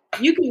this,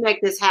 you can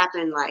make this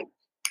happen like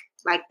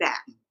that.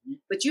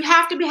 But you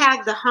have to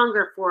have the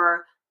hunger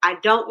for, I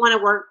don't want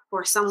to work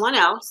for someone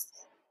else.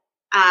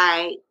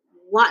 I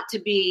want to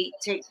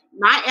take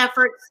my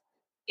efforts,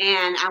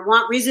 and I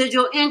want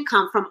residual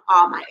income from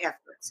all my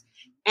efforts.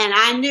 And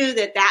I knew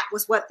that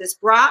was what this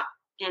brought.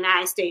 And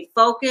I stayed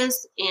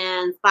focused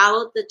and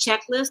followed the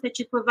checklist that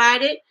you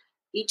provided,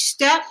 each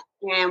step,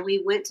 and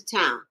we went to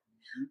town,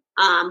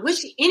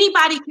 which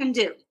anybody can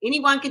do.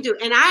 Anyone can do.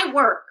 And I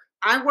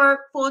work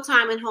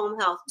full-time in home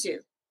health too.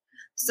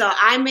 So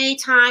I made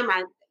time.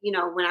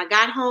 When I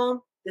got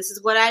home, this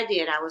is what I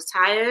did. I was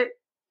tired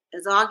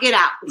as all get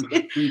out.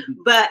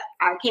 But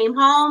I came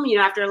home,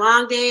 after a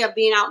long day of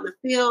being out in the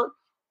field,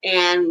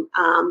 and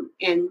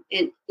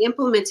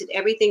implemented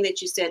everything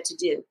that you said to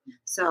do.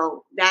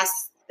 So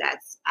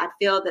I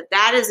feel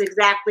that is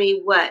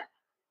exactly what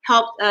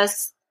helped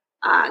us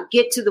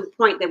get to the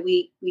point that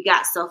we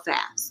got so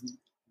fast.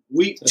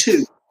 Week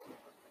 2.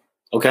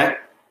 Okay.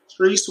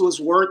 Patrice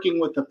was working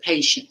with a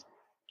patient,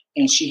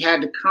 and she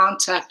had to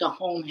contact a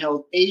home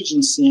health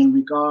agency in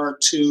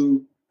regard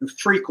to the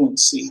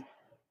frequency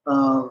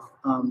of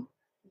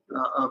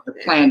the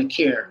plan of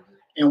care.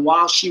 And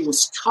while she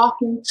was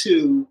talking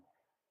to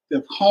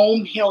the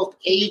home health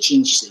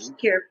agency,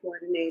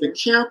 the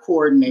care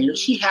coordinator,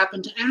 she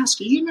happened to ask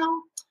her,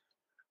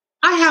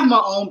 I have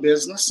my own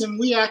business and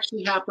we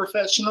actually have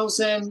professionals.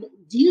 And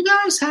do you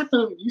guys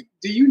do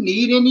you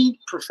need any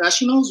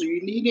professionals or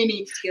you need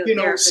any,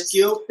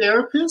 skilled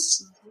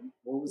therapists? Mm-hmm.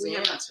 What was the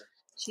answer?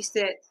 She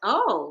said,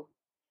 oh,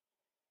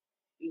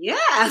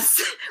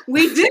 yes,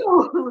 we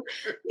do.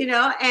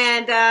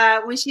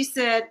 And when she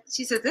said,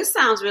 this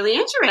sounds really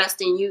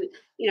interesting.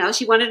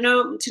 She wanted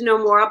to know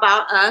more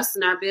about us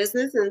and our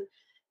business. And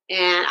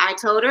I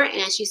told her,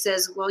 and she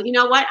says, well, you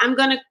know what? I'm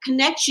going to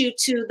connect you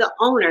to the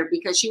owner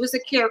because she was a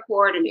care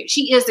coordinator.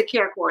 She is the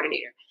care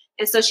coordinator.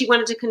 And so she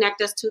wanted to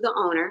connect us to the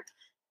owner.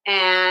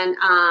 And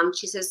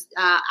she says,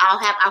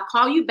 I'll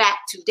call you back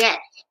today.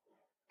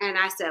 And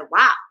I said,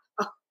 wow,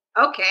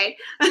 okay.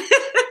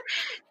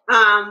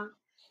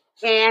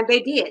 And they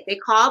did. They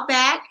called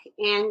back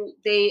and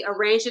they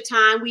arranged a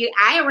time.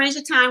 I arranged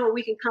a time where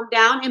we can come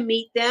down and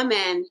meet them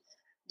and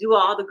do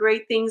all the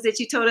great things that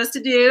you told us to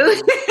do,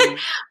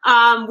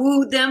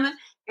 woo them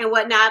and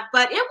whatnot.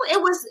 But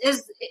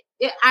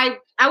I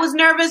was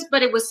nervous,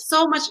 but it was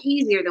so much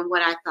easier than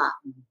what I thought.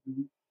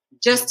 Mm-hmm.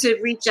 Just to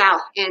reach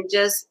out and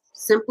just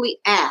simply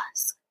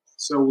ask.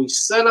 So we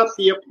set up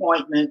the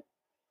appointment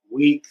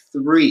week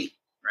 3,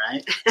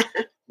 right?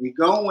 We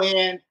go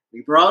in,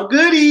 we brought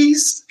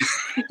goodies,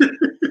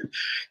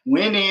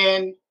 went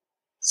in,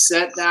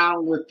 sat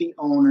down with the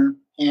owner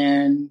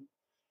and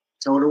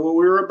told her what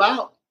we were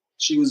about.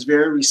 She was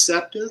very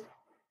receptive.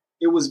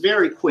 It was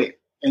very quick.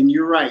 And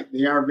you're right.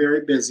 They are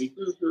very busy.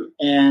 Mm-hmm.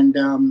 And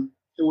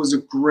it was a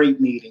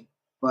great meeting.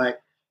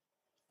 But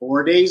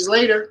 4 days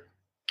later,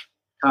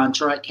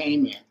 contract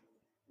came in.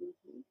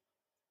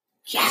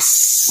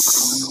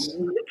 Yes.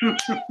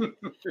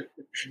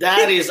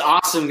 That is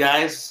awesome,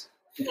 guys.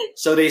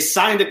 So they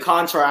signed the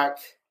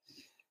contract.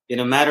 In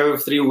a matter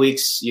of 3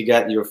 weeks, you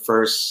got your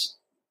first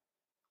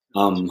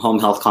home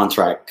health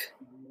contract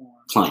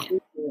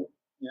client.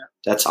 Yeah.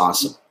 That's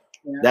awesome.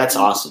 Yeah. That's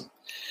awesome.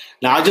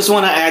 Now, I just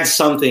want to add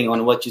something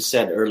on what you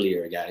said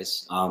earlier,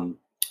 guys.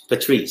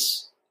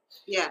 Patrice,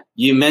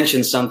 you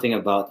mentioned something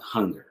about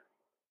hunger,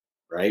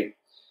 right?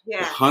 Yeah.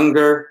 The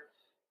hunger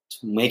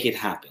to make it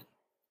happen.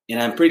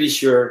 And I'm pretty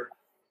sure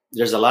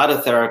there's a lot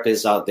of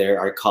therapists out there,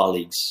 our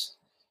colleagues,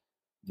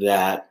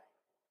 that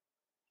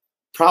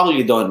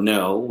probably don't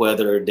know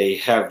whether they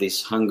have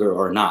this hunger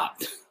or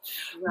not.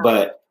 Right.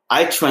 But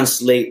I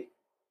translate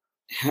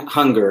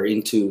hunger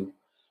into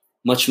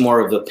much more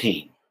of a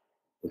pain.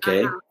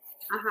 Okay.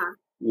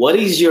 What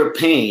is your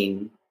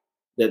pain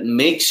that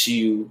makes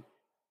you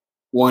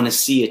want to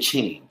see a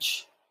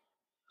change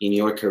in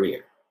your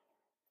career?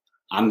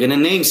 I'm going to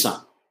name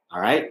some.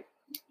 All right.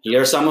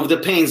 Here are some of the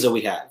pains that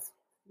we have.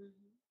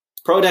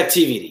 Mm-hmm.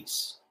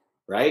 Productivities,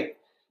 right?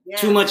 Yeah.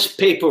 Too much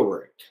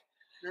paperwork.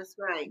 That's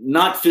right.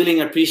 Not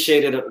feeling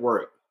appreciated at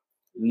work.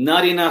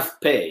 Not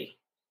enough pay.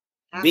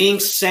 Absolutely. Being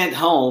sent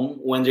home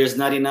when there's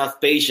not enough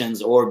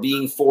patients or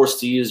being forced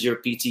to use your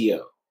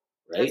PTO,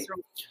 right? That's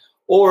right.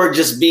 Or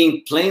just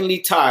being plainly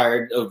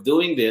tired of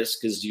doing this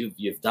because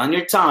you've done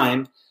your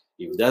time,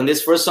 you've done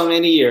this for so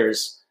many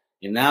years,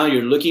 and now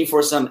you're looking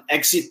for some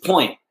exit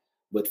point,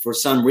 but for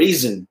some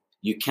reason,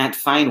 you can't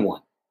find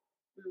one.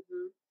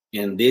 Mm-hmm.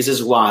 And this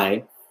is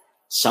why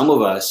some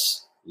of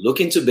us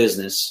look into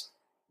business,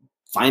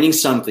 finding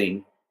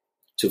something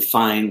to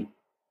find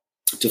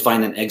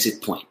an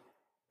exit point,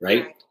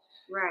 right?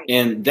 Right.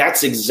 And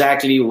that's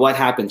exactly what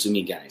happened to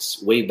me, guys.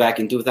 Way back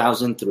in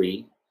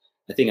 2003,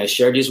 I think I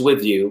shared this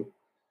with you.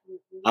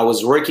 I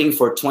was working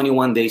for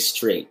 21 days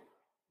straight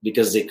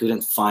because they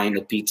couldn't find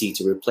a PT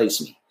to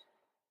replace me.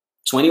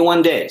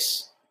 21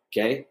 days,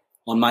 okay?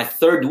 On my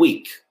 3rd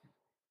week,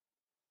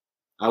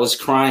 I was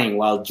crying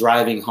while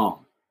driving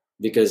home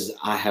because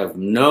I have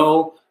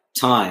no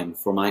time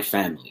for my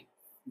family.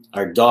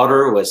 Our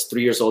daughter was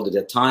 3 years old at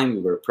that time.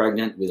 We were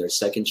pregnant with our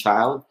 2nd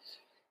child.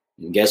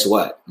 And guess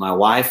what? My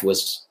wife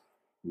was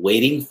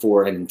waiting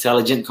for an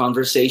intelligent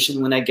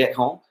conversation when I get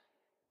home.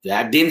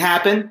 That didn't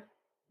happen.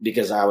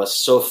 Because I was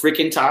so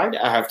freaking tired.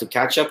 I have to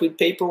catch up with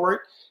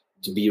paperwork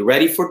to be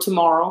ready for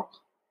tomorrow.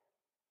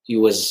 It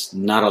was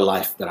not a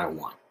life that I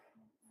want.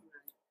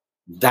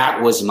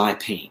 That was my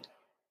pain.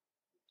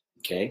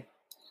 Okay?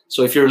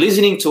 So if you're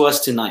listening to us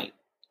tonight,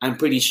 I'm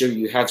pretty sure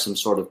you have some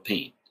sort of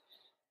pain,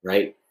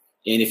 right?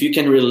 And if you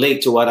can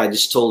relate to what I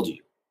just told you,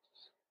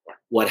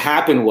 what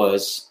happened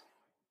was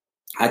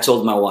I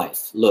told my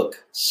wife,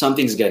 look,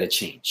 something's got to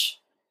change.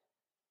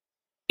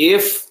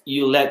 If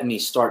you let me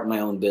start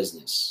my own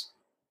business,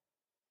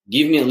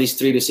 give me at least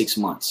 3 to 6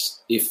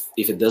 months. If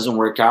it doesn't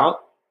work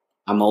out,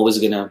 I'm always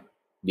going to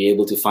be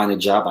able to find a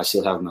job. I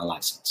still have my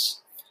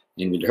license.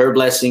 And with her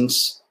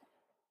blessings,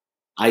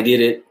 I did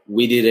it.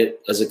 We did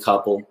it as a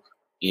couple.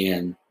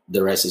 And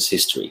the rest is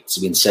history. It's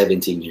been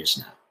 17 years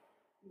now.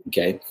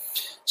 Okay.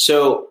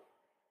 So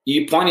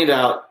you pointed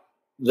out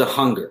the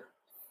hunger.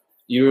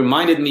 you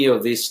reminded me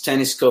of this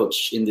tennis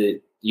coach in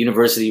the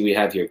university we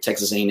have here,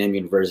 Texas A&M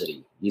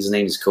University. His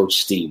name is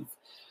Coach Steve.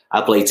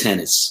 I play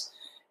tennis.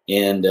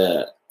 And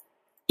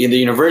in the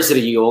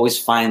university, you always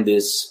find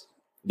this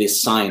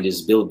sign,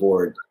 this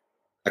billboard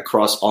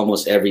across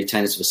almost every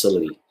tennis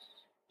facility.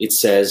 It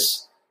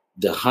says,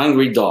 "The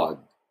hungry dog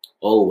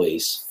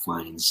always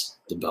finds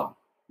the bone."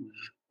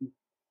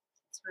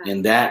 Right.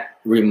 And that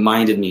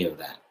reminded me of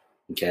that.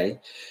 Okay.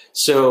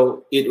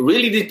 So it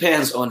really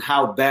depends on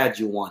how bad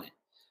you want it.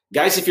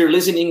 Guys, if you're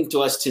listening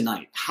to us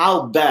tonight,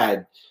 how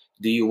bad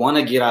do you want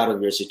to get out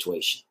of your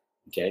situation?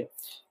 Okay.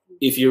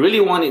 If you really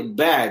want it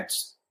bad,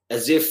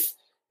 as if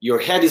your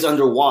head is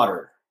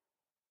underwater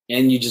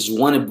and you just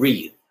want to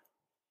breathe,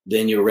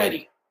 then you're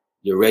ready.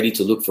 You're ready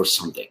to look for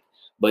something.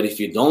 But if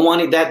you don't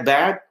want it that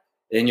bad,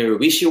 and you're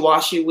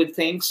wishy-washy with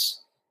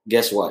things,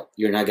 guess what?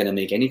 You're not going to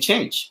make any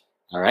change.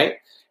 All right.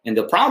 And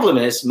the problem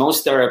is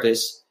most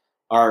therapists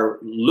are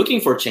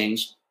looking for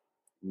change,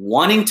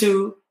 wanting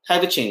to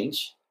have a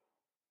change,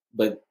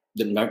 but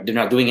they're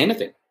not doing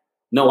anything.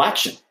 No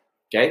action.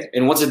 Okay.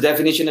 And what's the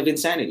definition of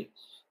insanity?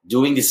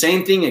 Doing the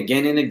same thing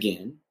again and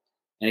again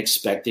and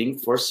expecting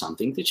for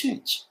something to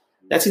change.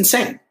 That's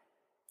insane,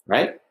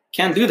 right?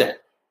 Can't do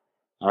that.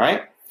 All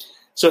right.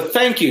 So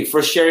thank you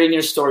for sharing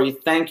your story.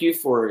 Thank you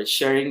for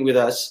sharing with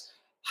us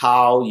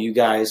how you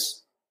guys,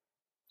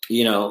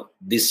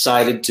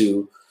 decided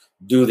to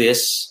do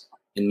this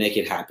and make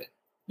it happen.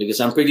 Because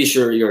I'm pretty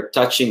sure you're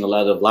touching a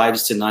lot of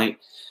lives tonight.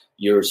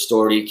 Your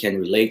story can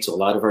relate to a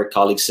lot of our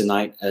colleagues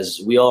tonight. As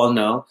we all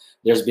know,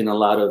 there's been a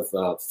lot of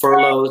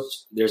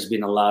furloughs. There's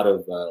been a lot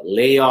of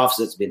layoffs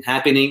that's been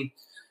happening,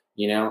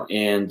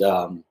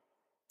 and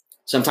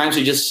sometimes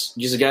you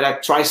just gotta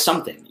try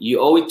something. You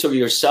owe it to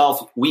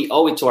yourself. We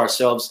owe it to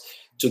ourselves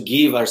to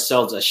give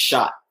ourselves a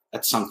shot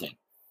at something.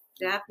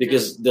 Definitely.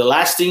 Because the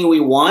last thing we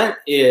want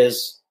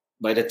is,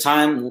 by the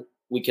time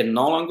we can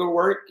no longer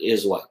work,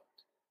 is what?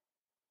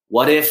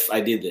 What if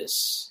I did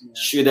this? Yeah.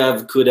 Should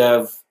have, could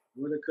have,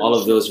 all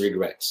of those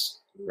regrets,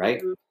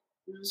 right?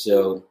 Mm-hmm.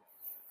 So,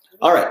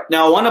 all right.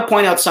 Now, I want to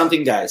point out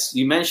something, guys.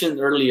 You mentioned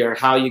earlier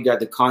how you got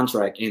the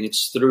contract, and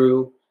it's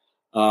through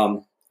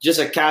just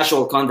a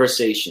casual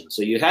conversation.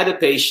 So you had a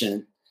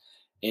patient,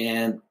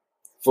 and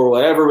for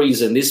whatever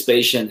reason, this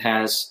patient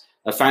has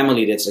a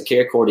family that's a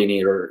care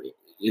coordinator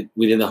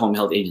within the home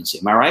health agency.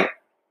 Am I right?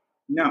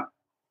 No,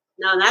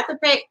 not the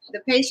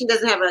patient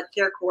doesn't have a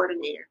care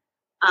coordinator.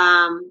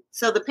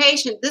 So the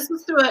patient, this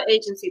was through an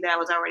agency that I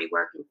was already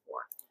working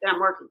for, that I'm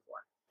working for.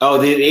 Oh,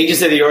 the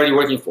agency that you're already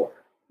working for?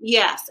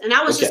 Yes. And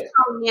I was just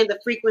calling in the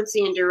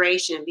frequency and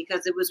duration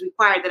because it was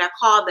required that I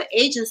call the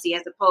agency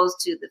as opposed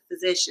to the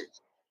physician.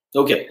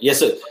 Okay.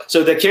 Yes.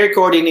 So the care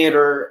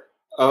coordinator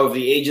of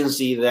the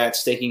agency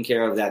that's taking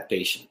care of that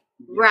patient.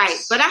 Right.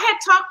 Yes. But I've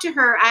talked to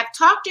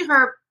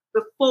her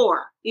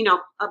before,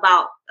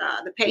 about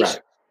the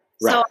patient.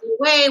 Right. So in a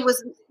way it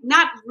was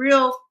not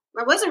real.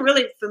 I wasn't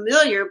really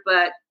familiar,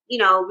 but, we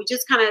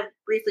just kind of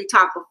briefly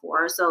talked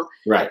before. So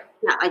not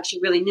like she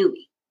really knew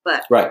me,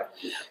 but. Right.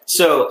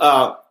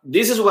 So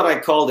this is what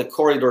I call the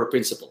corridor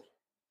principle.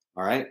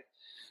 All right.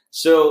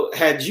 So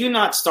had you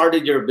not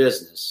started your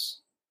business,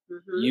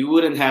 you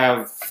wouldn't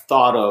have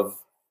thought of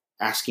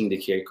asking the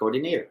care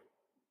coordinator.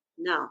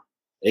 No.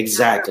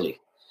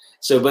 Exactly.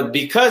 So, but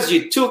because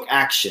you took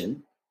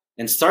action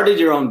and started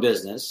your own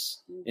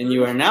business, and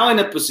you are now in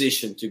a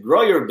position to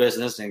grow your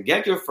business and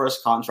get your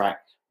first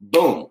contract,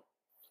 boom.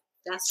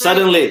 That's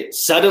right.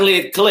 Suddenly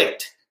it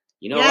clicked.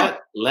 You know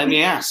what? Let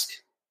me ask.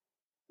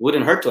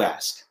 Wouldn't hurt to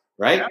ask,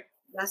 right? Yep.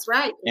 That's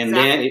right. And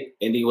then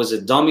it was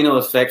a domino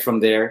effect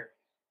from there.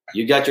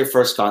 You got your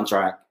first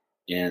contract,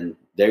 and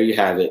there you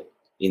have it.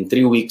 In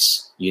 3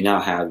 weeks, you now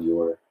have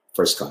your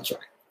first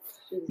contract.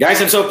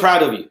 Guys, I'm so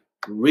proud of you.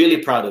 Really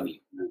proud of you.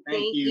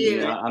 Thank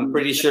you. I'm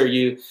pretty sure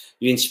you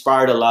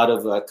inspired a lot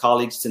of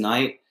colleagues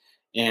tonight.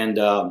 And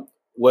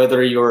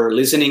whether you're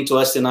listening to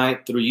us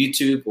tonight through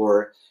YouTube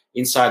or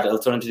inside the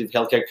Alternative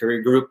Healthcare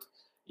Career Group,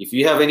 if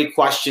you have any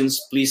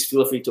questions, please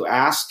feel free to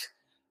ask.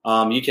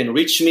 You can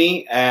reach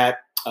me at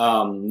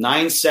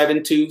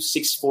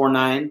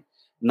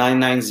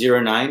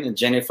 972-649-9909. And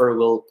Jennifer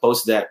will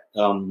post that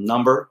phone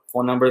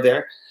number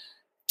there.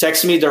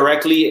 Text me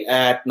directly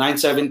at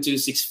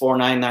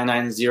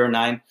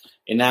 972-649-9909.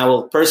 And I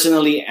will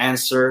personally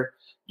answer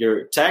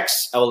your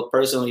text. I will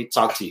personally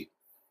talk to you.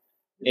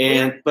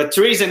 And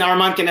Patrice and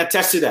Armand can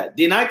attest to that.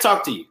 Didn't I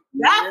talk to you?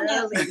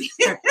 Definitely.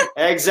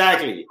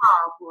 Exactly.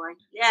 Oh, boy.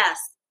 Yes.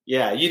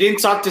 Yeah. You didn't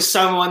talk to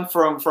someone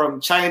from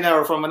China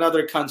or from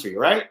another country,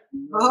 right?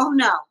 Oh,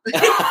 no.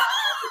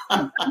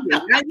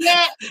 Not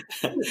yet.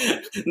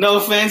 No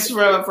offense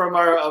from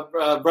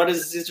our brothers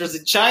and sisters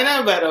in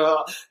China, but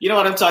you know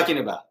what I'm talking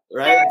about,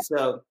 right?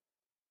 So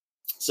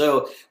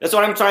that's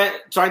what I'm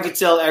trying to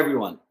tell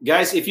everyone.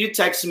 Guys, if you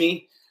text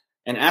me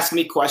and ask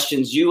me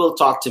questions, you will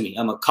talk to me.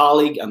 I'm a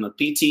colleague. I'm a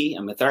PT.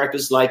 I'm a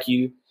therapist like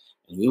you.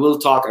 And we will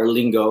talk our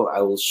lingo. I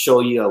will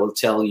show you. I will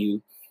tell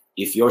you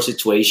if your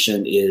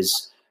situation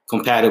is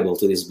compatible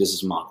to this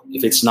business model.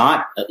 If it's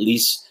not, at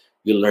least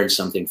you'll learn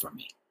something from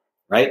me.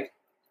 Right?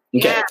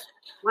 Okay. Yeah.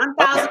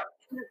 1,000%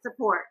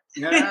 support.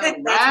 Yeah, That's what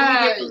we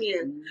get from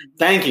you.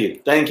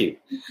 Thank you.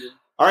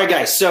 All right,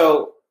 guys.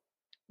 So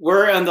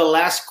we're on the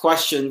last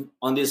question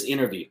on this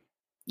interview.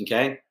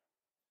 Okay.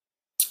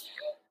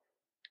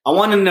 I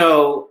want to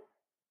know,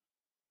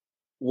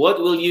 what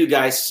will you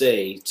guys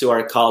say to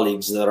our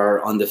colleagues that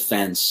are on the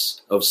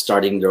fence of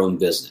starting their own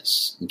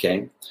business?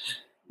 Okay.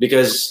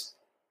 Because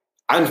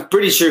I'm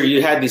pretty sure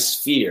you had this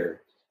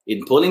fear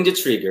in pulling the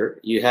trigger.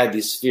 You had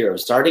this fear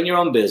of starting your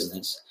own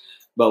business.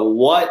 But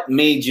what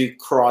made you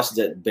cross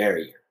that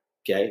barrier?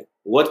 Okay.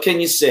 What can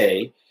you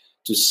say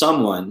to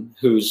someone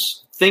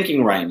who's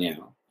thinking right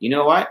now, you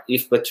know what?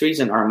 If Patrice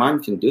and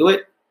Armand can do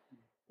it,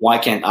 why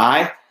can't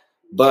I?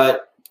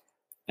 But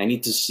I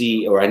need to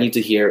see, or I need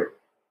to hear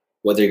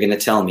what they're going to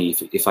tell me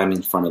if I'm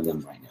in front of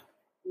them right now.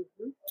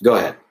 Mm-hmm. Go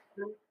ahead.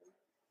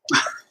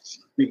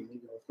 Me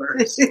go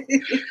first.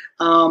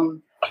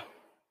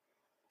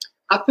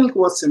 I think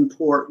what's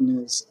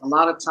important is a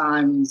lot of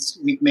times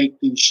we make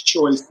these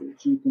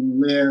choices. You can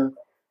live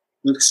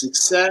with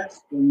success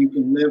and you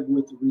can live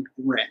with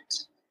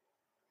regret.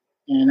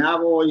 And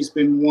I've always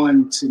been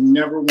one to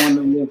never want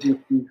to live with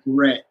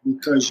regret,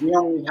 because you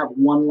only have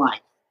one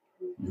life.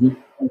 Mm-hmm.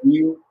 And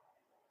you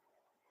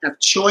have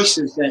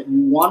choices that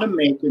you want to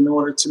make in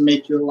order to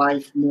make your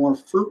life more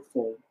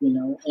fruitful,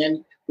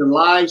 and the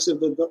lives of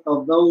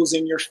those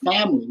in your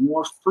family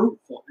more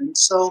fruitful. And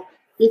so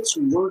it's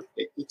worth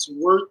it. It's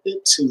worth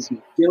it to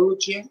be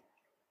diligent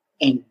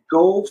and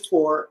go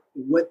for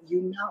what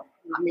you know.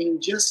 I mean,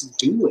 just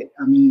do it.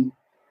 I mean,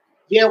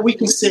 yeah, we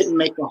can sit and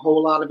make a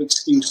whole lot of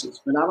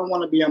excuses, but I don't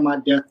want to be on my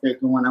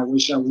deathbed going, I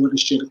wish I would have,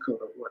 should have, could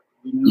have,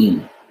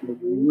 We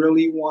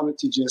really wanted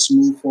to just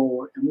move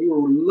forward. And we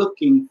were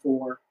looking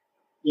for,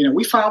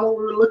 we found what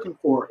we were looking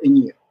for in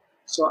you.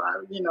 So,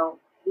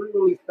 we're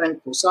really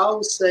thankful. So I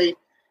would say,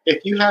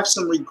 if you have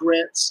some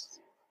regrets,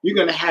 you're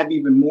going to have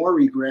even more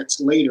regrets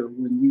later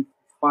when you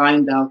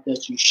find out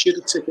that you should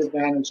have took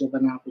advantage of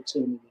an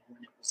opportunity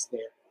when it was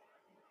there.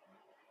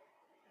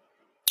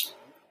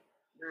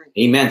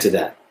 Amen to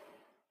that.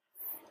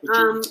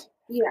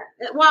 Yeah.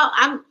 Well,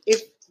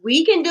 if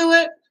we can do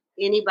it,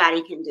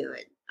 anybody can do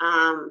it.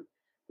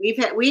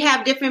 We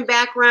have different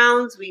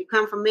backgrounds. We've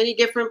come from many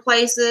different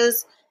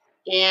places,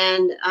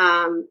 and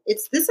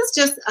this is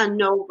just a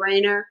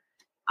no-brainer.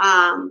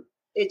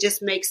 It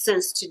just makes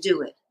sense to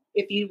do it.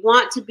 If you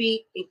want to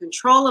be in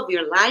control of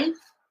your life,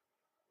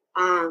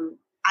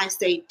 I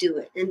say do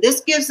it. And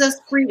this gives us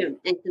freedom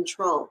and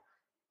control.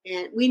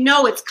 And we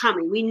know it's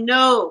coming. We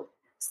know.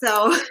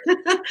 So,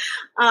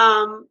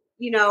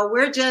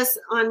 we're just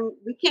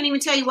we can't even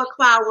tell you what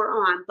cloud we're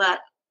on.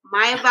 But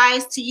my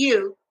advice to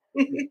you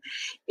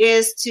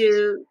is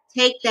to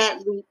take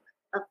that leap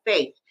of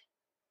faith.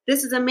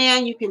 This is a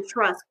man you can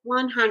trust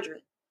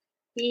 100.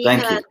 He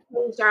has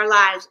changed our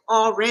lives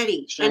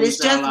already. And it's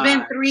just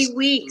been 3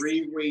 weeks.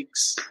 3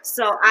 weeks.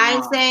 So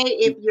I say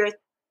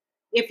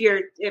if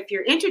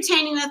you're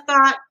entertaining a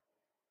thought,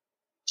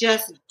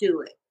 just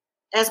do it.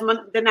 As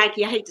the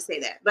Nike, I hate to say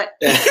that, but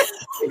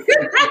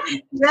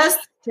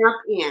just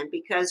jump in,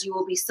 because you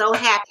will be so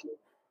happy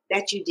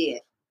that you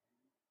did.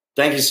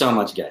 Thank you so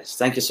much, guys.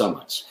 Thank you so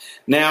much.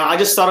 Now, I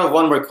just thought of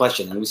one more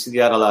question, and we still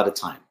got a lot of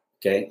time,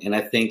 okay? And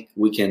I think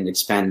we can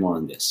expand more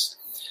on this,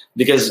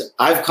 because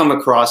I've come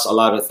across a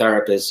lot of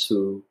therapists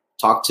who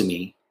talk to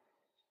me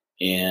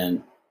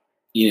and,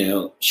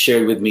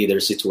 shared with me their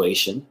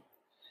situation.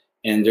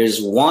 And there's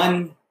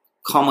one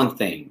common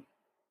thing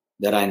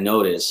that I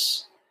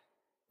notice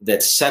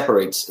that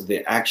separates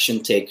the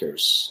action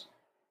takers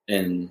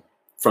and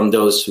from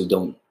those who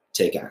don't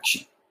take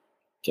action.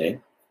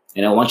 Okay.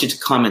 And I want you to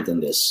comment on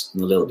this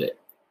in a little bit.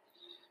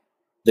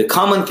 The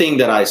common thing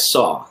that I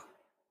saw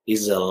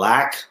is a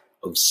lack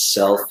of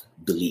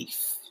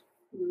self-belief.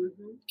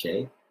 Mm-hmm.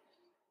 Okay.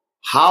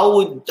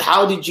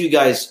 How did you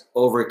guys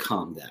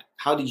overcome that?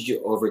 How did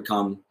you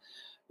overcome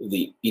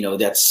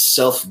that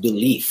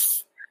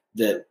self-belief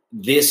that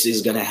this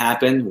is going to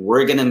happen?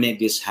 We're going to make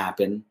this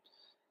happen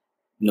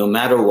no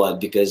matter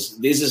what, because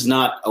this is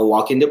not a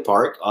walk in the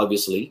park.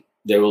 Obviously,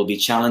 there will be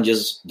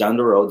challenges down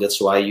the road. That's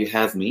why you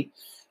have me.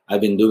 I've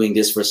been doing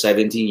this for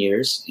 17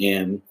 years.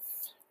 And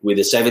with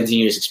the 17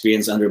 years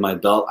experience under my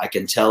belt, I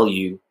can tell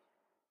you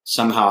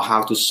somehow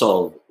how to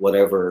solve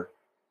whatever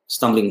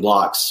stumbling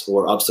blocks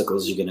or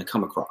obstacles you're going to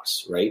come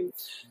across, right?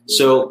 Mm-hmm.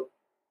 So,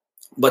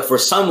 but for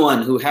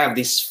someone who have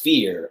this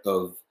fear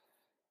of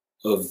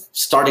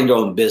starting their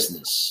own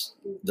business,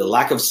 the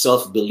lack of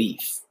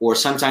self-belief, or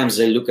sometimes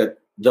they look at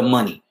the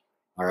money,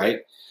 all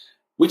right,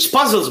 which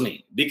puzzles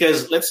me,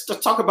 because let's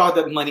talk about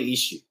that money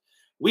issue.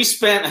 We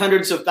spent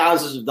hundreds of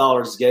thousands of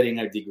dollars getting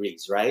our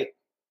degrees, right?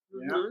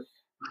 Yeah.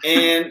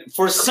 And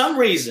for some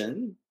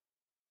reason,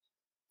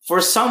 for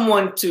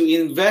someone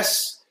to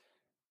invest,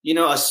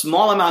 a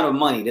small amount of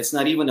money, that's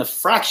not even a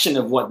fraction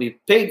of what they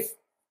paid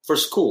for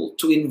school,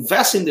 to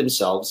invest in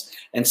themselves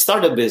and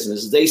start a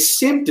business, they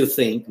seem to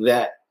think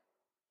that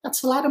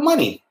that's a lot of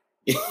money.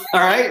 All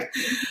right.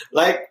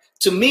 Like,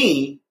 to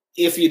me,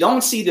 if you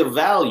don't see the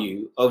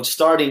value of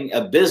starting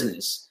a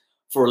business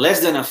for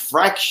less than a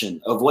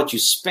fraction of what you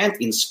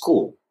spent in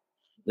school,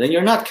 then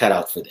you're not cut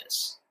out for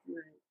this,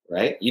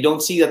 right? You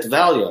don't see that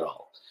value at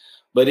all.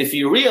 But if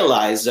you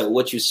realize that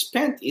what you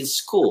spent in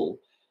school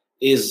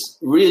is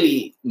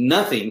really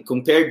nothing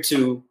compared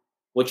to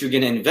what you're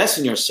going to invest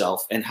in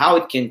yourself and how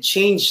it can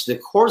change the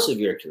course of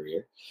your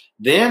career,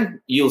 then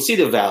you'll see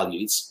the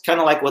value. It's kind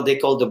of like what they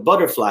call the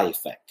butterfly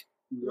effect,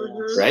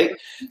 right?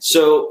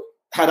 So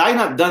had I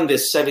not done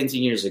this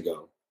 17 years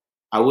ago,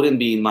 I wouldn't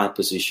be in my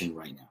position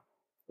right now,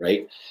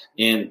 right?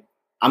 And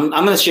I'm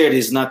going to share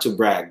this not to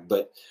brag,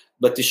 but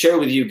to share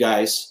with you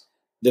guys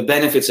the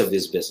benefits of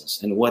this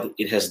business and what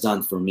it has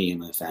done for me and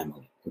my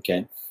family,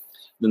 okay?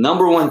 The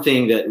number one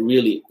thing that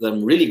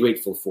I'm really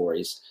grateful for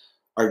is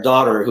our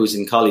daughter, who's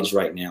in college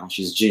right now.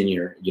 She's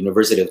junior,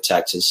 University of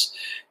Texas,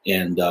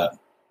 and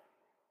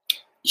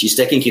she's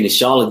taking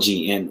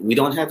kinesiology, and we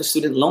don't have a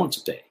student loan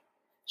to pay.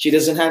 She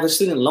doesn't have a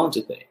student loan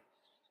to pay.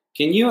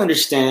 Can you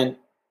understand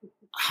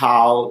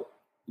how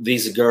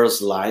this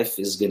girl's life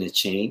is going to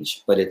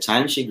change by the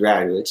time she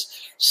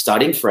graduates,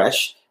 starting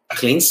fresh,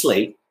 clean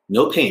slate,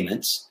 no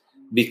payments,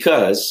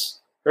 because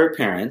her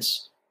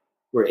parents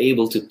were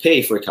able to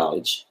pay for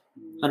college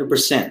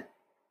 100%,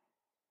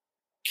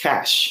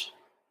 cash,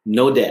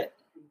 no debt.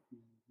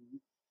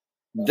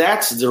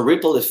 That's the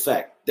ripple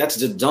effect. That's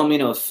the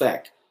domino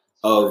effect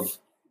of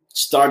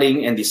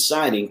starting and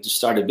deciding to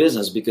start a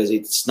business, because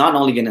it's not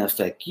only going to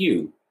affect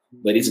you,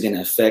 but it's going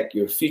to affect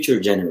your future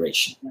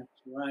generation. That's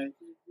right.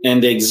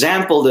 And the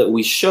example that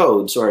we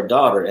showed to our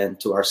daughter and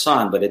to our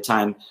son by the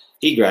time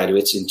he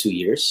graduates in 2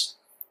 years,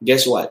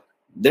 guess what?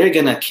 They're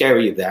going to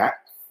carry that,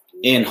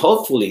 and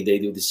hopefully they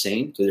do the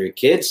same to their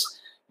kids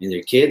and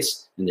their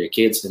kids and their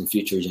kids and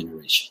future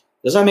generation.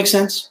 Does that make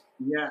sense?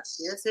 Yes.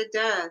 Yes, it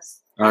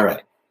does. All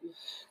right.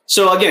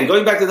 So again,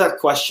 going back to that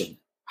question,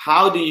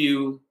 how do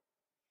you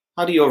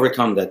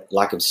overcome that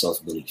lack of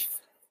self-belief?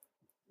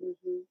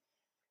 Mm-hmm.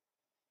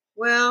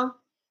 Well,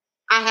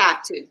 I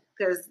have to,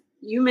 because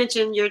you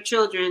mentioned your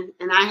children,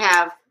 and I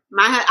have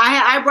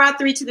I brought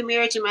 3 to the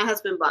marriage, and my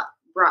husband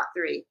brought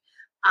 3.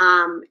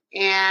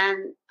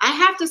 And I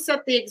have to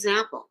set the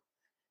example,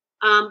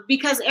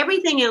 because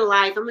everything in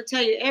life, I'm going to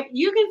tell you,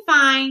 you can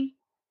find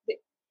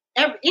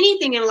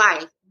anything in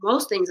life,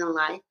 most things in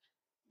life,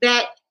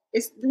 that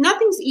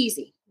nothing's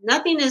easy.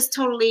 Nothing is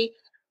totally,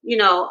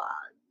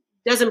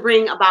 doesn't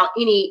bring about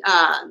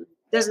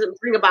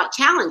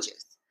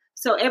challenges.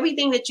 So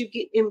everything that you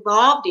get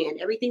involved in,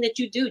 everything that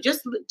you do,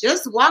 just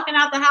walking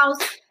out the house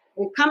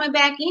and coming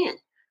back in,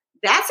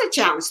 that's a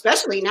challenge,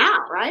 especially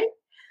now, right?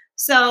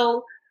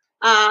 So,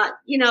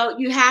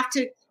 you have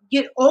to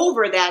get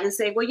over that and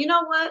say, well, you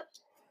know what?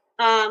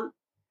 I'm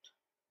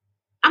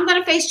going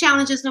to face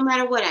challenges no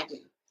matter what I do.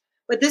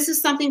 But this is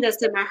something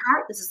that's in my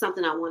heart. This is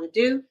something I want to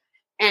do.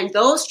 And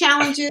those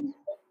challenges,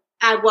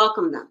 I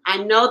welcome them. I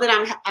know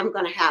that I'm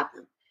going to have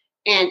them,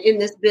 and in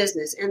this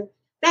business. And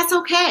that's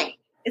okay.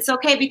 It's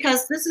okay,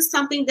 because this is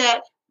something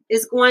that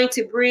is going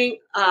to bring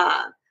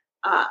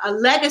a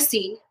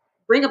legacy,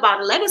 bring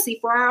about a legacy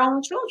for our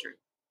own children.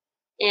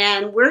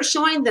 And we're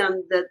showing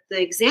them the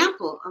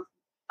example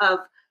of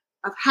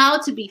how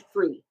to be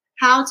free,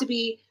 how to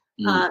be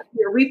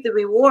reap the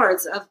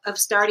rewards of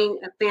starting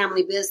a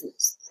family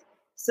business.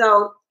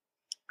 So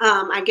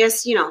I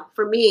guess,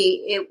 for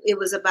me, it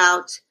was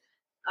about,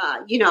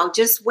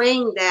 just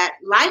weighing that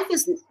life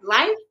is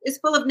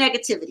full of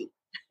negativity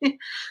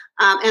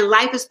and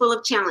life is full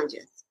of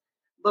challenges.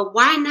 But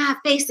why not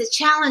face the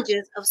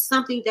challenges of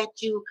something that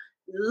you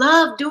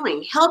love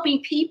doing,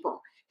 helping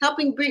people,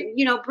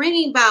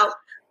 bringing about,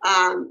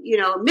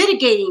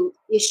 mitigating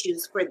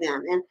issues for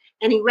them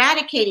and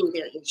eradicating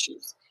their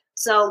issues.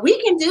 So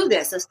we can do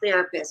this as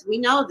therapists. We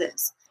know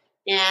this.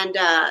 And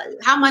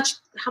how much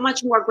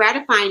more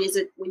gratifying is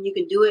it when you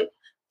can do it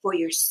for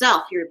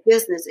yourself, your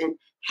business, and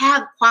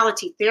have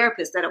quality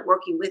therapists that are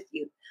working with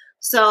you.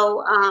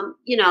 So,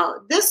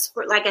 this,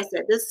 like I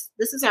said, this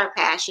is our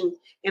passion,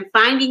 and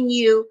finding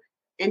you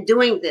and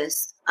doing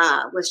this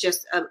was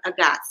just a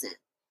godsend.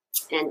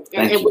 And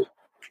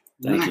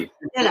Thank you.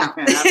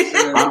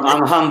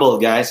 I'm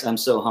humbled, guys. I'm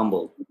so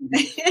humbled.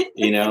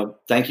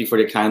 Thank you for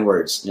the kind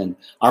words. And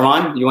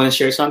Armand, you want to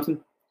share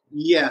something?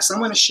 Yes, I'm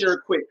going to share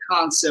a quick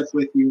concept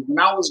with you. When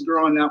I was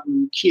growing up, when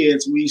we were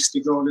kids, we used to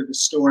go to the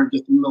store and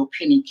get them little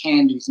penny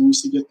candies, and we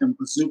used to get them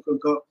bazooka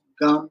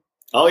gum.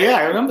 Oh, yeah,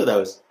 I remember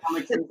those.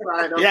 Comics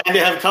inside. Yeah, they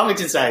have comics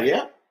inside,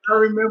 yeah. I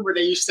remember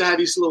they used to have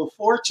these little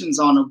fortunes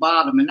on the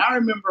bottom, and I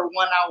remember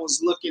one I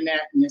was looking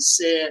at, and it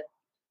said,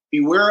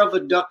 "Beware of a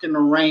duck in a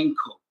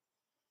raincoat."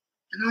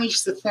 And I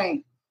used to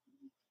think,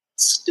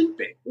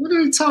 stupid. What are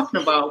you talking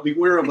about?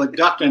 Beware of a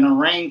duck in a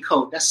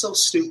raincoat. That's so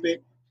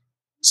stupid.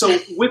 So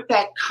with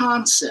that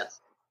concept,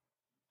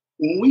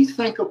 when we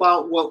think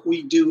about what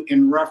we do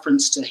in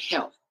reference to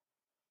health,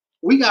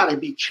 we got to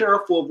be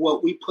careful of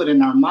what we put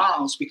in our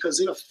mouths, because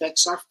it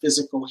affects our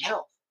physical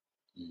health.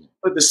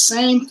 But the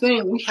same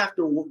thing, we have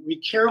to be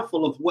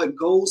careful of what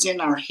goes in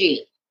our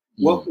head,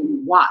 what we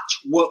watch,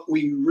 what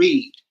we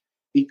read,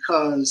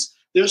 because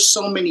there's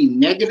so many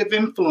negative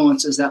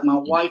influences that my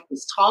wife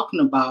was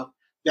talking about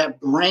that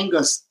bring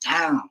us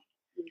down.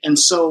 And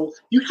so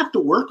you have to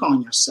work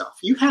on yourself.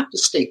 You have to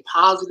stay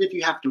positive.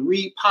 You have to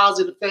read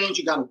positive things.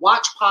 You got to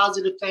watch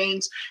positive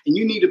things. And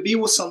you need to be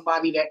with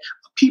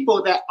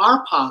people that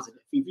are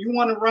positive. If you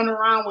want to run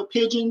around with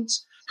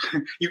pigeons,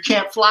 you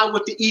can't fly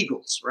with the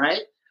eagles,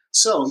 right?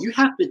 So you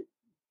have to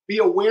be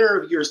aware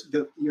of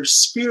your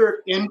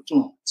spirit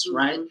influence,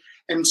 right? Mm-hmm.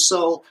 And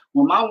so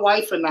when my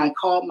wife and I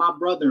called my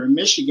brother in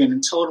Michigan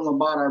and told him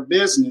about our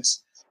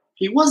business,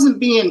 he wasn't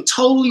being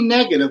totally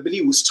negative, but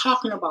he was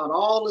talking about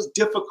all this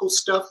difficult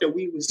stuff that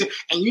we was doing.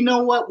 And you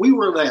know what? We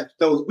were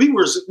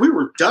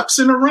ducks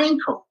in a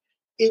raincoat.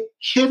 It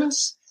hit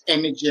us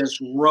and it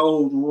just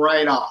rolled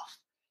right off.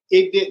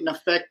 It didn't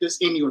affect us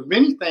anyway. If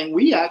anything,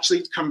 we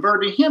actually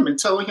converted him and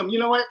told him, you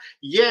know what?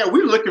 Yeah,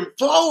 we're looking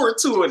forward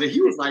to it. And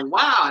he was like,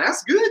 wow,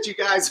 that's good. You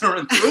guys are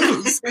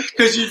enthused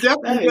because you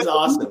definitely that is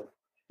awesome.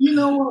 You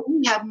know what?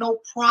 We have no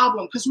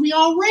problem because we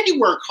already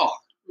work hard.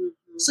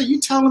 So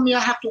you telling me I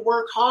have to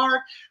work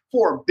hard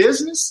for a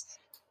business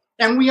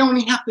and we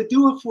only have to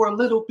do it for a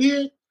little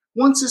bit?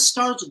 Once it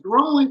starts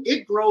growing,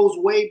 it grows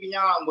way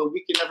beyond what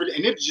we can ever do,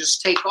 and it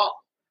just take off.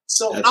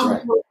 So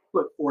I'm willing to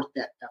put forth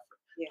that effort.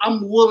 Yeah.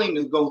 I'm willing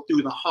to go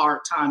through the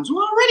hard times.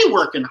 We're already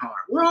working hard.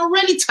 We're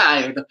already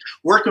tired of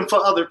working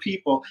for other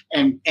people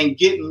and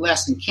getting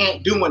less and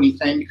can't do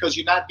anything because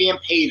you're not being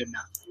paid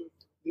enough.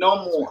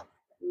 No more.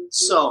 Mm-hmm.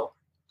 So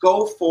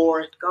go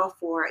for it. Go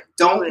for it.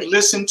 Don't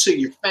listen to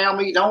your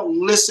family. Don't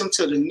listen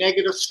to the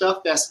negative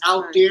stuff that's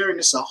out there, and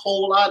it's a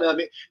whole lot of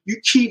it.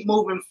 You keep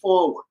moving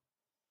forward.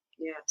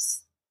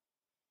 Yes.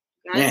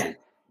 Man,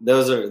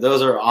 those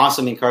are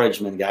awesome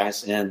encouragement,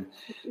 guys. And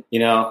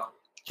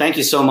thank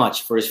you so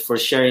much for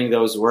sharing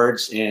those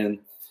words. And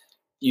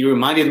you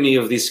reminded me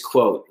of this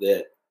quote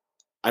that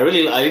I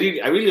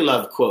really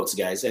love quotes,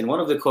 guys. And one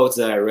of the quotes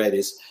that I read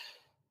is,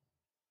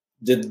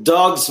 "The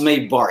dogs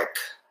may bark,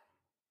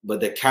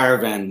 but the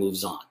caravan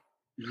moves on."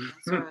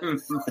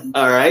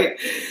 All right.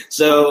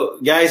 So,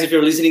 guys, if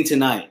you're listening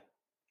tonight,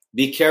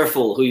 be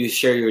careful who you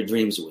share your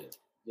dreams with.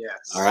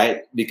 Yes. All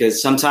right.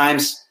 Because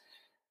sometimes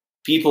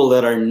people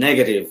that are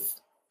negative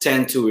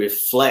tend to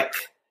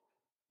reflect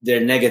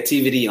their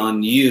negativity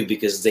on you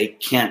because they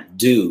can't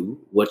do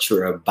what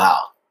you're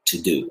about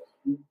to do.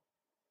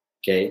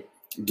 Okay.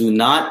 Do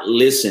not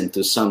listen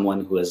to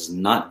someone who has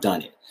not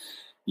done it.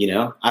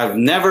 I've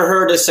never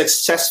heard a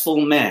successful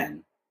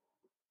man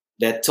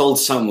that told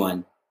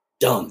someone,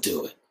 don't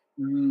do it.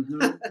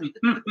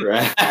 Mm-hmm.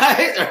 Right?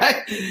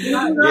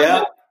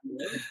 Yeah.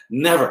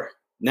 Never.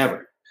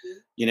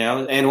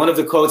 And one of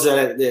the quotes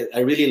that I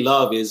really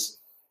love is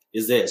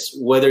this: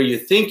 whether you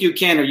think you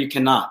can or you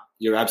cannot,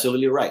 you're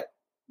absolutely right.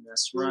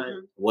 That's right.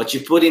 Mm-hmm. What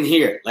you put in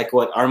here, like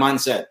what Armand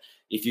said,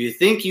 if you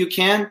think you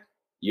can,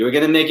 you're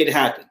going to make it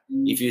happen.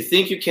 Mm-hmm. If you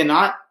think you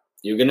cannot,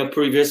 you're going to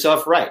prove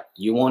yourself right.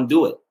 You won't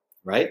do it.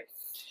 Right?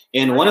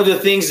 And one of the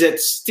things that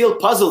still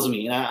puzzles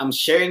me, and I'm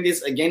sharing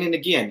this again and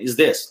again, is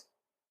this.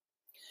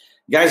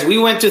 Guys, we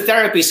went to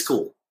therapy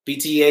school,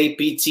 PTA,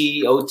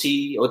 PT,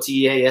 OT,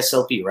 OTA,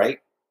 SLP, right?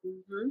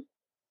 Mm-hmm.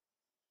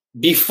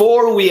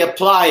 Before we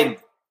applied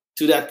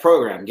to that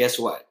program, guess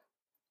what?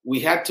 We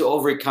had to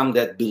overcome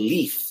that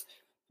belief,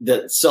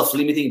 the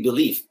self-limiting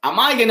belief. Am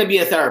I going to be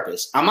a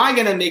therapist? Am I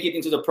going to make it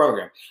into the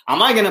program?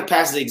 Am I going to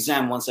pass the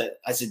exam once I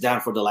sit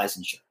down for the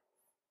licensure?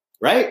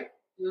 Right?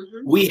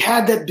 Mm-hmm. We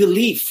had that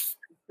belief.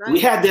 Right. We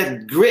had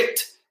that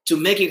grit to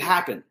make it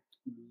happen.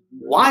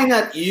 Why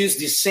not use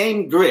the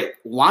same grit?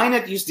 Why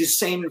not use the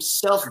same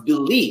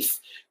self-belief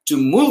to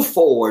move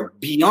forward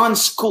beyond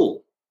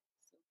school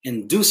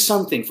and do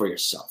something for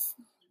yourself?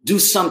 Do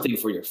something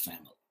for your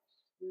family.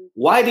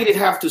 Why did it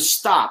have to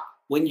stop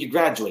when you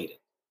graduated?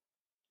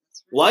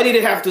 Why did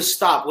it have to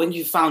stop when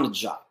you found a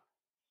job?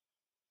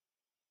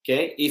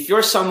 Okay, if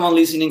you're someone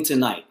listening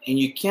tonight and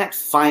you can't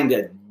find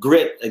that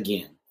grit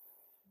again,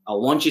 I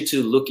want you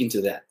to look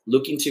into that.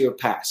 Look into your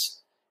past.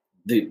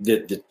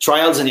 The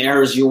trials and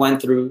errors you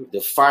went through, the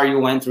fire you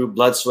went through,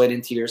 blood, sweat,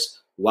 and tears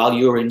while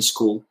you were in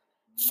school.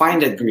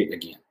 Find that grit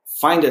again.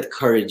 Find that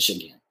courage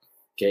again.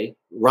 Okay?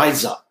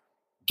 Rise up.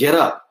 Get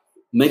up.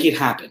 Make it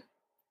happen.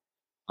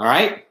 All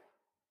right?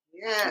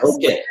 Yes.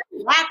 Okay.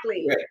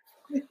 Exactly. Great.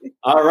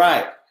 All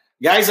right.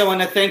 Guys, I want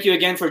to thank you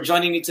again for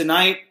joining me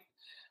tonight.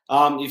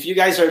 If you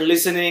guys are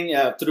listening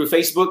through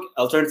Facebook,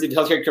 Alternative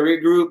Healthcare Career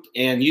Group,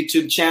 and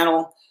YouTube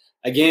channel,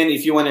 again,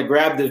 if you want to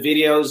grab the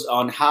videos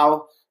on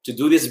how to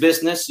do this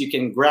business, you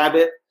can grab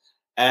it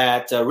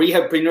at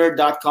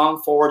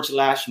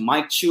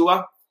rehabpreneur.com/Mike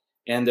Chua.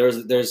 And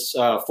there's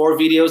 4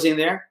 videos in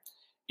there.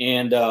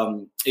 And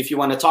if you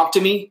want to talk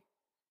to me,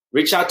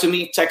 reach out to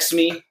me, text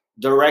me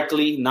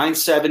directly,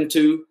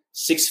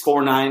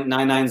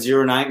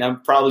 972-649-9909.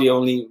 I'm probably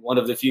only one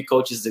of the few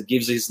coaches that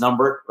gives his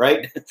number,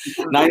 right?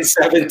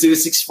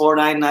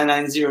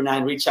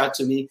 972-649-9909. Reach out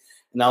to me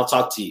and I'll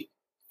talk to you.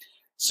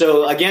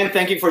 So again,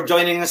 thank you for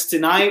joining us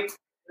tonight.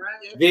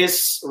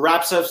 This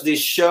wraps up this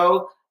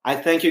show. I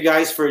thank you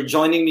guys for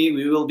joining me.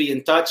 We will be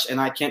in touch,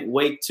 and I can't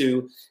wait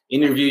to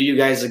interview you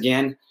guys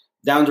again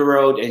down the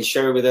road and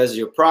share with us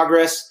your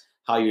progress,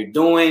 how you're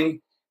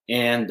doing,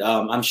 And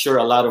I'm sure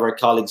a lot of our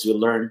colleagues will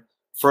learn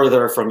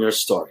further from your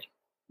story.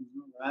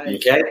 Right.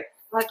 Okay?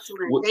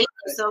 Excellent. Thank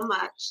you so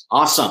much.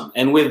 Awesome.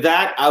 And with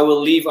that, I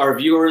will leave our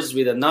viewers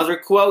with another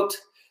quote.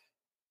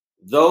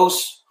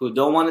 Those who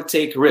don't want to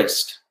take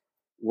risk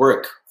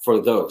work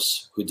for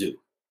those who do.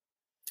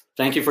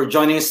 Thank you for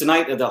joining us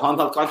tonight at the Home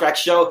Health Contract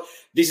Show.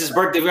 This is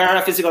Bert De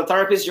Vera, physical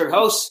therapist, your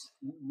host.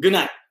 Good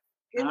night.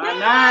 Good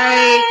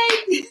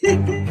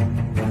night.